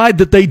decide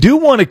that they do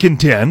want to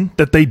contend,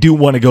 that they do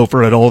want to go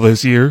for it all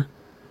this year,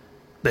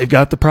 they've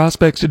got the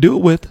prospects to do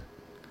it with.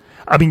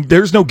 I mean,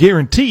 there's no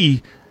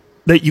guarantee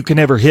that you can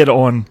ever hit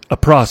on a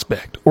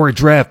prospect or a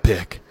draft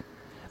pick.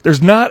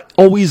 There's not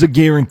always a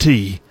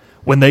guarantee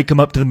when they come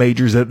up to the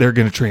majors that they're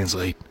going to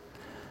translate.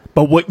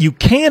 But what you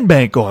can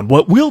bank on,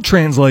 what will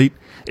translate,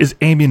 is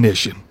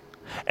ammunition.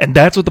 And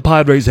that's what the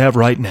Padres have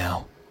right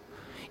now.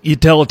 You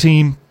tell a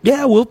team,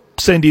 yeah, we'll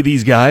send you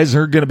these guys.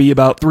 They're going to be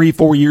about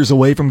 3-4 years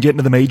away from getting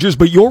to the majors,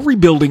 but you're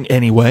rebuilding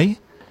anyway.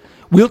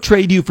 We'll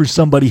trade you for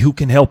somebody who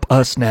can help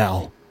us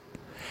now.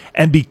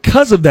 And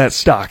because of that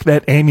stock,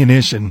 that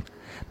ammunition,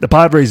 the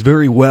Padres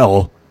very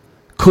well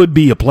could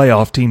be a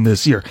playoff team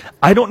this year.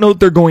 I don't know what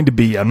they're going to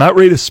be. I'm not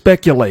ready to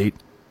speculate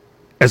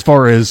as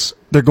far as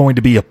they're going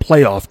to be a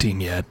playoff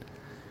team yet.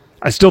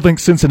 I still think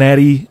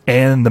Cincinnati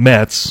and the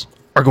Mets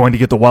are going to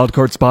get the wild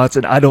card spots,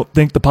 and I don't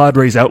think the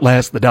Padres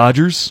outlast the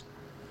Dodgers.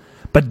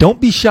 But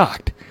don't be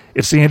shocked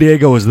if San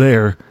Diego is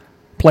there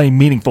playing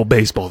meaningful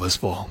baseball this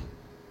fall.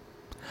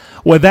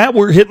 With that,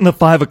 we're hitting the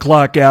 5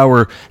 o'clock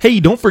hour. Hey,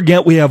 don't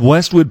forget we have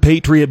Westwood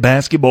Patriot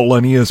basketball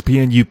on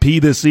ESPN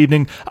UP this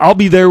evening. I'll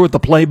be there with the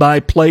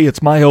play-by-play.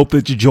 It's my hope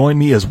that you join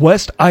me as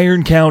West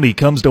Iron County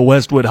comes to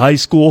Westwood High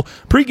School.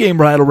 Pregame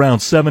right around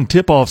 7,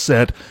 tip-off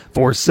set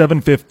for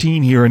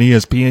 7:15 here on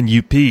ESPN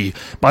UP.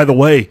 By the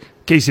way,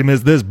 in case you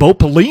missed this, Bo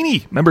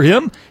Pelini, remember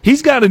him?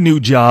 He's got a new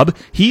job.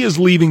 He is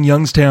leaving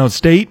Youngstown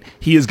State.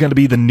 He is going to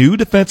be the new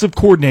defensive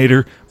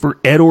coordinator for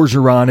Ed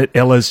Orgeron at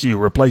LSU.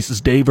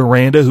 Replaces Dave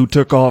Aranda, who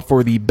took off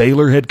for the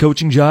Baylor head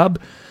coaching job.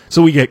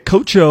 So we get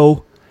Coach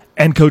O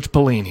and Coach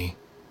Pelini.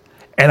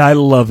 And I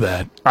love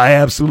that. I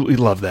absolutely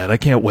love that. I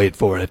can't wait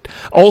for it.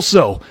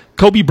 Also,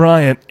 Kobe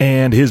Bryant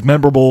and his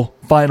memorable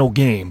final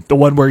game, the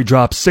one where he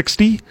dropped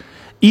 60.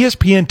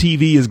 ESPN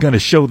TV is going to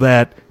show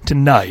that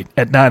tonight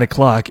at 9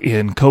 o'clock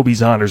in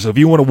Kobe's honor. So if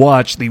you want to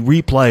watch the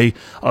replay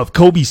of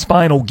Kobe's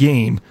final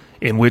game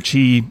in which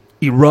he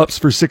erupts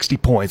for 60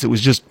 points, it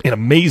was just an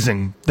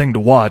amazing thing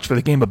to watch for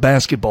the game of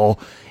basketball.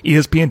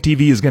 ESPN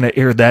TV is going to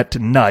air that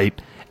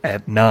tonight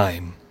at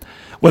 9.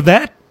 With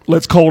that,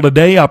 let's call it a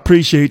day. I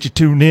appreciate you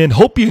tuning in.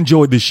 Hope you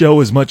enjoyed the show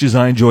as much as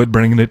I enjoyed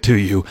bringing it to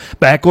you.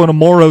 Back on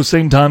tomorrow,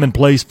 same time and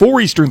place, 4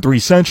 Eastern, 3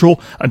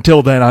 Central.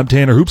 Until then, I'm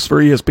Tanner Hoops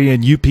for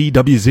ESPN UP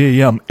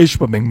WZAM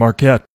Ishpeming Marquette.